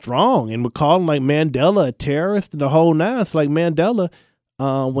strong and were calling like Mandela a terrorist and the whole nine. So like Mandela,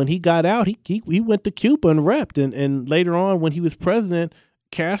 when he got out, he went to Cuba and repped, and later on when he was president,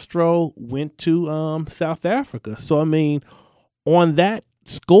 Castro went to South Africa. So I mean, on that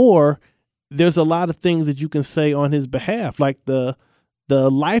score, there's a lot of things that you can say on his behalf. Like the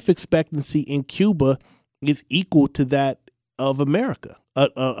life expectancy in Cuba is equal to that of America,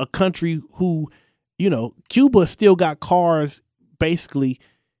 a country who, you know, Cuba still got cars. Basically,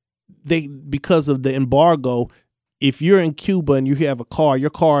 because of the embargo, if you're in Cuba and you have a car, your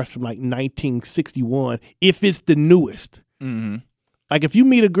car is from like 1961, if it's the newest. Mm-hmm. Like if you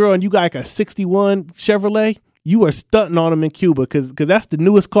meet a girl and you got like a 61 Chevrolet, you are stunting on them in Cuba because that's the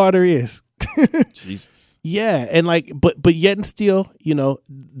newest car there is. Jesus. Yeah, and like, but yet and still, you know,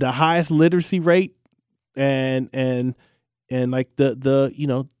 the highest literacy rate and like the you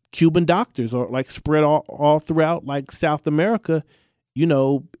know, Cuban doctors are like spread all throughout like South America, you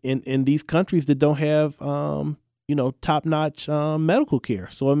know, in these countries that don't have you know, top notch medical care.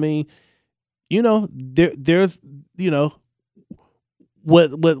 So I mean, you know, there's, you know,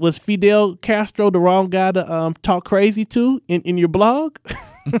 was Fidel Castro the wrong guy to talk crazy to in your blog?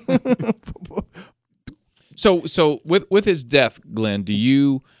 So with his death, Glenn, do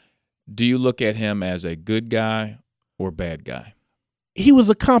you look at him as a good guy or bad guy? He was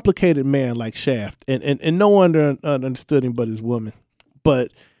a complicated man like Shaft, and no one understood him but his woman.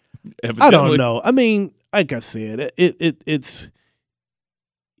 But evidently. I don't know. I mean, like I said, it's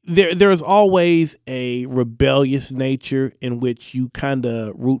there's always a rebellious nature in which you kind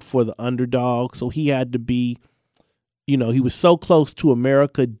of root for the underdog. So he had to be, you know, he was so close to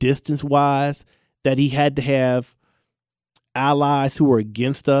America distance-wise that he had to have allies who were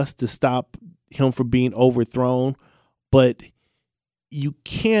against us to stop him from being overthrown. But you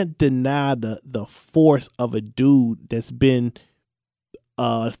can't deny the force of a dude that's been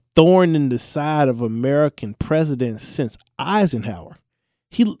a thorn in the side of American presidents since Eisenhower.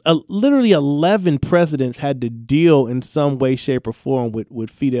 He literally 11 presidents had to deal in some way, shape, or form with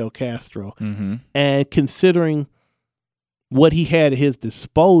Fidel Castro. Mm-hmm. And considering what he had at his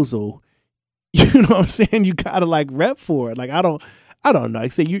disposal, you know what I'm saying? You gotta like rep for it. Like I don't know.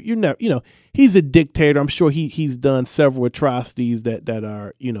 Like say you're never, you know, he's a dictator. I'm sure he's done several atrocities that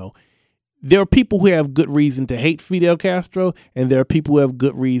are, you know, there are people who have good reason to hate Fidel Castro, and there are people who have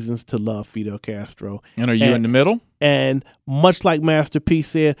good reasons to love Fidel Castro. And are you in the middle? And much like Master P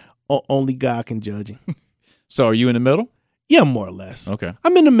said, only God can judge him. So are you in the middle? Yeah, more or less. Okay.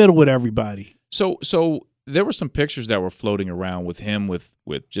 I'm in the middle with everybody. So there were some pictures that were floating around with him with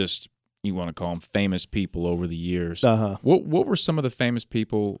just, you want to call them famous people over the years. Uh-huh. What were some of the famous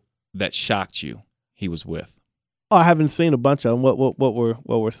people that shocked you he was with? Oh, I haven't seen a bunch of them. What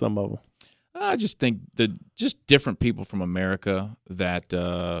were some of them? I just think just different people from America that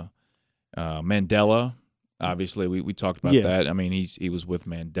Mandela, obviously we talked about that. I mean, he was with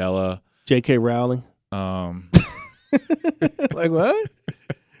Mandela. J.K. Rowling. Like what?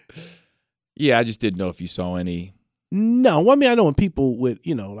 Yeah, I just didn't know if you saw any. No, well, I mean, I know when people would,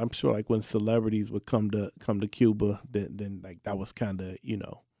 I'm sure like when celebrities would come to Cuba, then like that was kind of,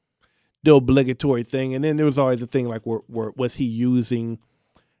 the obligatory thing. And then there was always the thing like, where was he using,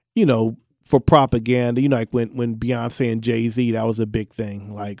 for propaganda? Like when Beyonce and Jay-Z, that was a big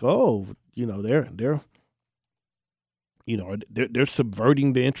thing. Like, oh, they're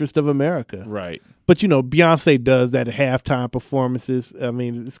subverting the interest of America. Right. But Beyonce does that at halftime performances. I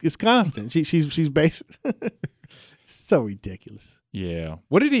mean, it's constant. She's based. So ridiculous. Yeah.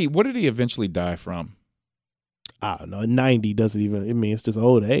 What did he eventually die from? I don't know. 90 doesn't even. I mean, it's just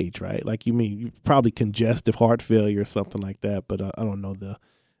old age, right? Like you probably congestive heart failure or something like that. But I don't know the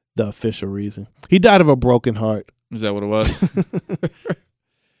official reason. He died of a broken heart. Is that what it was?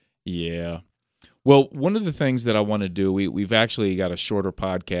 Yeah. Well, one of the things that I want to do, we've actually got a shorter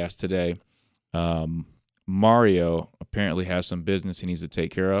podcast today. Mario apparently has some business he needs to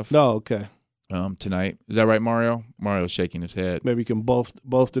take care of. Oh, okay. Tonight. Is that right, Mario? Mario's shaking his head. Maybe he can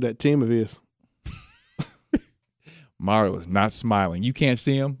bolster that team of his. Mario is not smiling. You can't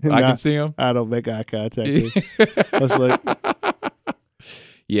see him. I can see him. I don't make eye contact with him. I was like,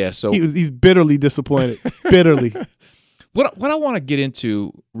 yeah. So he's bitterly disappointed. Bitterly. What I want to get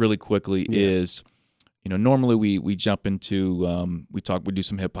into really quickly is, normally we jump into we do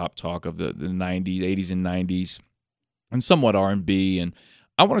some hip hop talk of the 90s, 80s, and 90s, and somewhat R&B, and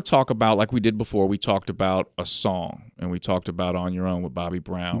I want to talk about, like we did before, we talked about a song, and we talked about On Your Own with Bobby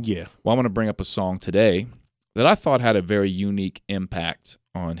Brown. Yeah. Well, I want to bring up a song today that I thought had a very unique impact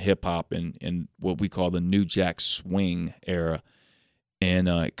on hip-hop and what we call the New Jack Swing era. And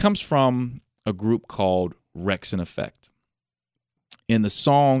it comes from a group called Rex and Effect. And the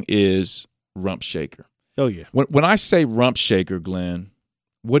song is Rump Shaker. Oh, yeah. When I say Rump Shaker, Glenn,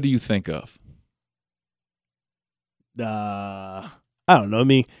 what do you think of? I don't know. I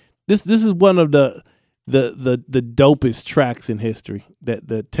mean, this is one of the dopest tracks in history. That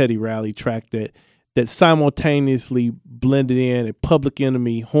the Teddy Riley track that simultaneously blended in a Public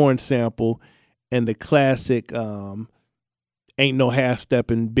Enemy horn sample and the classic "Ain't No Half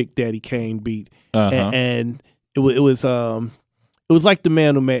Steppin' Big Daddy Kane" beat, and it was like the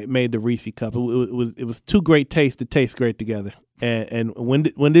man who made the Reese Cup. It was two great tastes that taste great together. And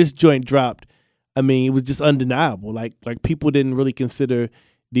when this joint dropped, I mean, it was just undeniable. Like people didn't really consider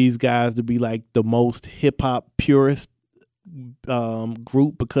these guys to be like the most hip hop purist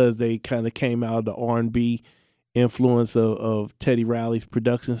group because they kind of came out of the R&B influence of Teddy Riley's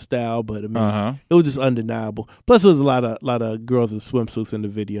production style. But I mean, it was just undeniable. Plus, there was a lot of girls in swimsuits in the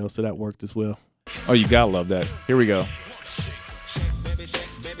video, so that worked as well. Oh, you gotta love that. Here we go.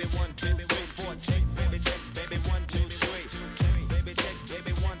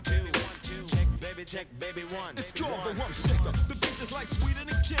 It's called the Rump Shaker. The beach is like sweeter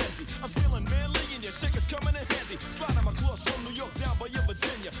than candy. I'm feeling manly and your shaker's coming in handy. Sliding my claws from New York down by your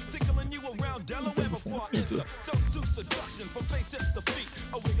Virginia. Tickling you around Delaware before I enter. Don't do seduction from face hips to feet.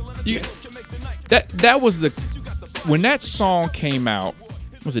 A wiggle and a tickle can make the night. That was when that song came out,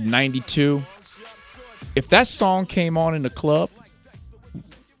 was it 92? If that song came on in the club,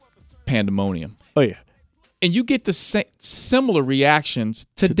 pandemonium. Oh, yeah. And you get the similar reactions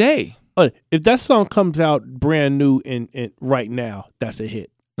today. If that song comes out brand new and right now, that's a hit.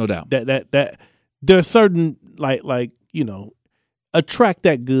 No doubt. That there's certain like a track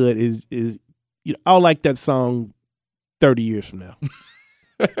that good is I'll like that song 30 years from now.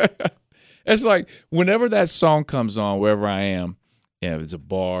 It's like whenever that song comes on, wherever I am, if it's a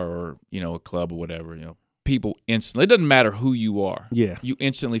bar or a club or whatever, people instantly. It doesn't matter who you are. Yeah, you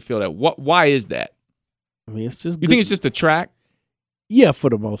instantly feel that. Why is that? I mean, it's just. You think it's just a track? Yeah, for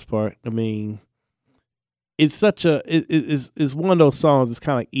the most part. I mean, it's such a it's one of those songs that's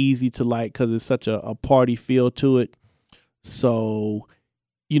kind of easy to like because it's such a party feel to it. So,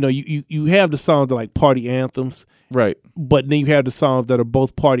 you have the songs that are like party anthems, right? But then you have the songs that are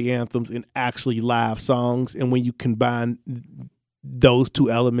both party anthems and actually live songs. And when you combine those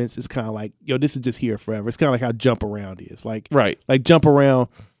two elements, it's kind of like, this is just here forever. It's kind of like how Jump Around is, like Jump Around.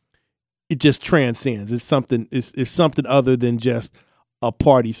 It just transcends. It's something. It's something other than just a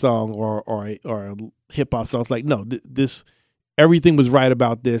party song or a hip hop song. It's like, no, this everything was right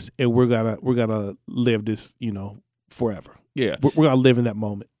about this, and we're gonna live this, forever. Yeah, we're gonna live in that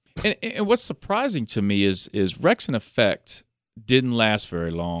moment. And what's surprising to me is Rex and Effect didn't last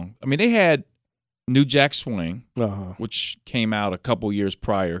very long. I mean, they had New Jack Swing, which came out a couple years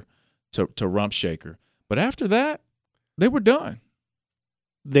prior to Rump Shaker, but after that, they were done.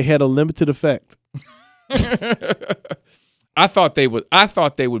 They had a limited effect. I thought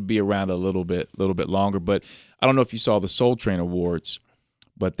they would be around a little bit longer, but I don't know if you saw the Soul Train Awards,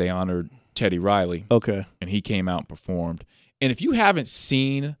 but they honored Teddy Riley. Okay. And he came out and performed. And if you haven't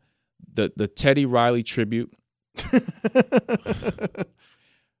seen the Teddy Riley tribute,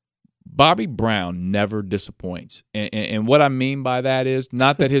 Bobby Brown never disappoints. And what I mean by that is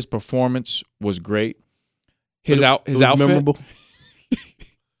not that his performance was great. His outfit, memorable.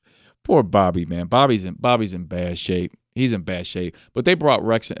 Poor Bobby, man. Bobby's in bad shape. He's in bad shape. But they brought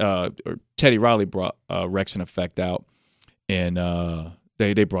Teddy Riley brought Rex and Effect out, and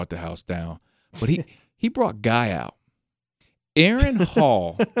they brought the house down. But he brought Guy out. Aaron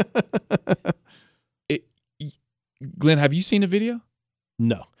Hall. Glenn, have you seen the video?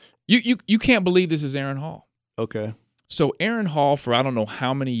 No. You can't believe this is Aaron Hall. Okay. So Aaron Hall, for I don't know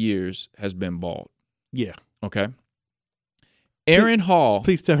how many years, has been bald. Yeah. Okay. Aaron Hall.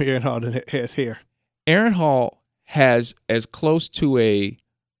 Please tell me Aaron Hall has hair. Aaron Hall has as close to a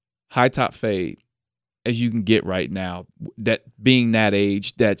high top fade as you can get right now. That being that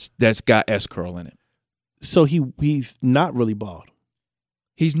age, that's got S curl in it. So he's not really bald.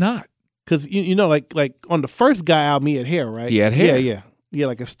 He's not. Because you know, like on the first Guy album, he had hair, right? He had hair. Yeah. Yeah,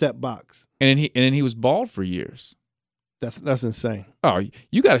 like a step box. And then he was bald for years. That's insane. Oh,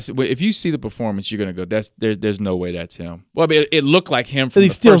 you got to. If you see the performance, you're gonna go. There's no way that's him. Well, I mean, it looked like him from the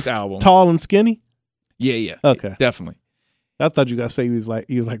first album. Tall and skinny. Yeah. Okay, definitely. I thought you were gonna say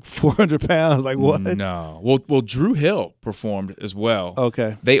he was like 400 pounds. Like what? No. Well, Drew Hill performed as well.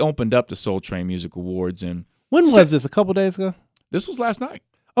 Okay. They opened up the Soul Train Music Awards, and when was this? A couple days ago. This was last night.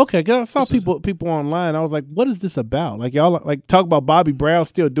 Okay, cause I saw people online. I was like, "What is this about?" Like y'all like talk about Bobby Brown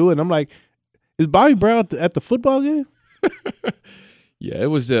still doing. I'm like, is Bobby Brown at the football game? Yeah, it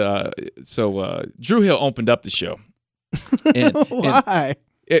was. So Drew Hill opened up the show. And, why?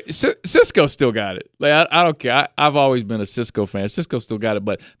 Cisco still got it. Like I don't care. I've always been a Cisco fan. Cisco still got it,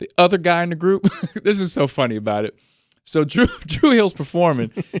 but the other guy in the group, this is so funny about it. So Drew Hill's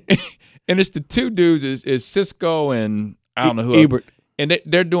performing, and it's the two dudes is Cisco and I don't know who Ebert. And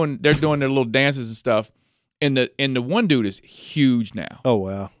they're doing their little dances and stuff. And the one dude is huge now. Oh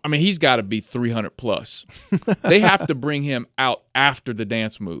wow! I mean, he's got to be 300 plus. They have to bring him out after the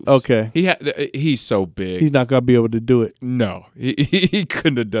dance moves. Okay. He's so big. He's not gonna be able to do it. No, he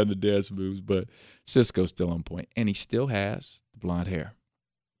couldn't have done the dance moves. But Cisco's still on point, and he still has blonde hair.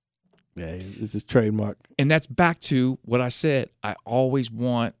 Yeah, it's his trademark. And that's back to what I said. I always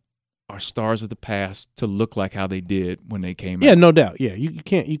want our stars of the past to look like how they did when they came out. Yeah, no doubt. Yeah, you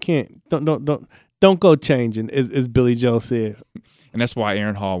can't. Don't go changing, as Billy Joe said. And that's why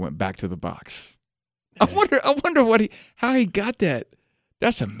Aaron Hall went back to the box. I wonder how he got that.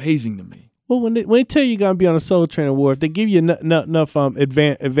 That's amazing to me. Well, when they tell you you're gonna be on a Soul Train Award, if they give you enough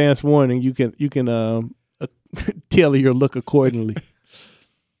advance warning, you can tailor your look accordingly.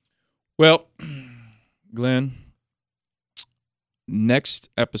 Well, Glenn, next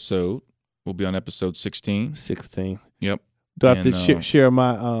episode will be on episode 16. 16. Yep. Do I have to share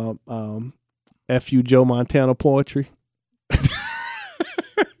my F.U. Joe Montana poetry?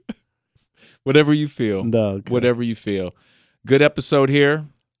 Whatever you feel. No, okay. Whatever you feel. Good episode here.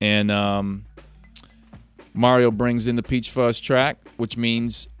 And Mario brings in the Peach Fuzz track, which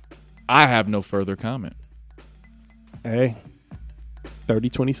means I have no further comment. Hey,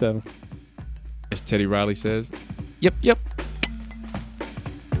 30-27. As Teddy Riley says, yep.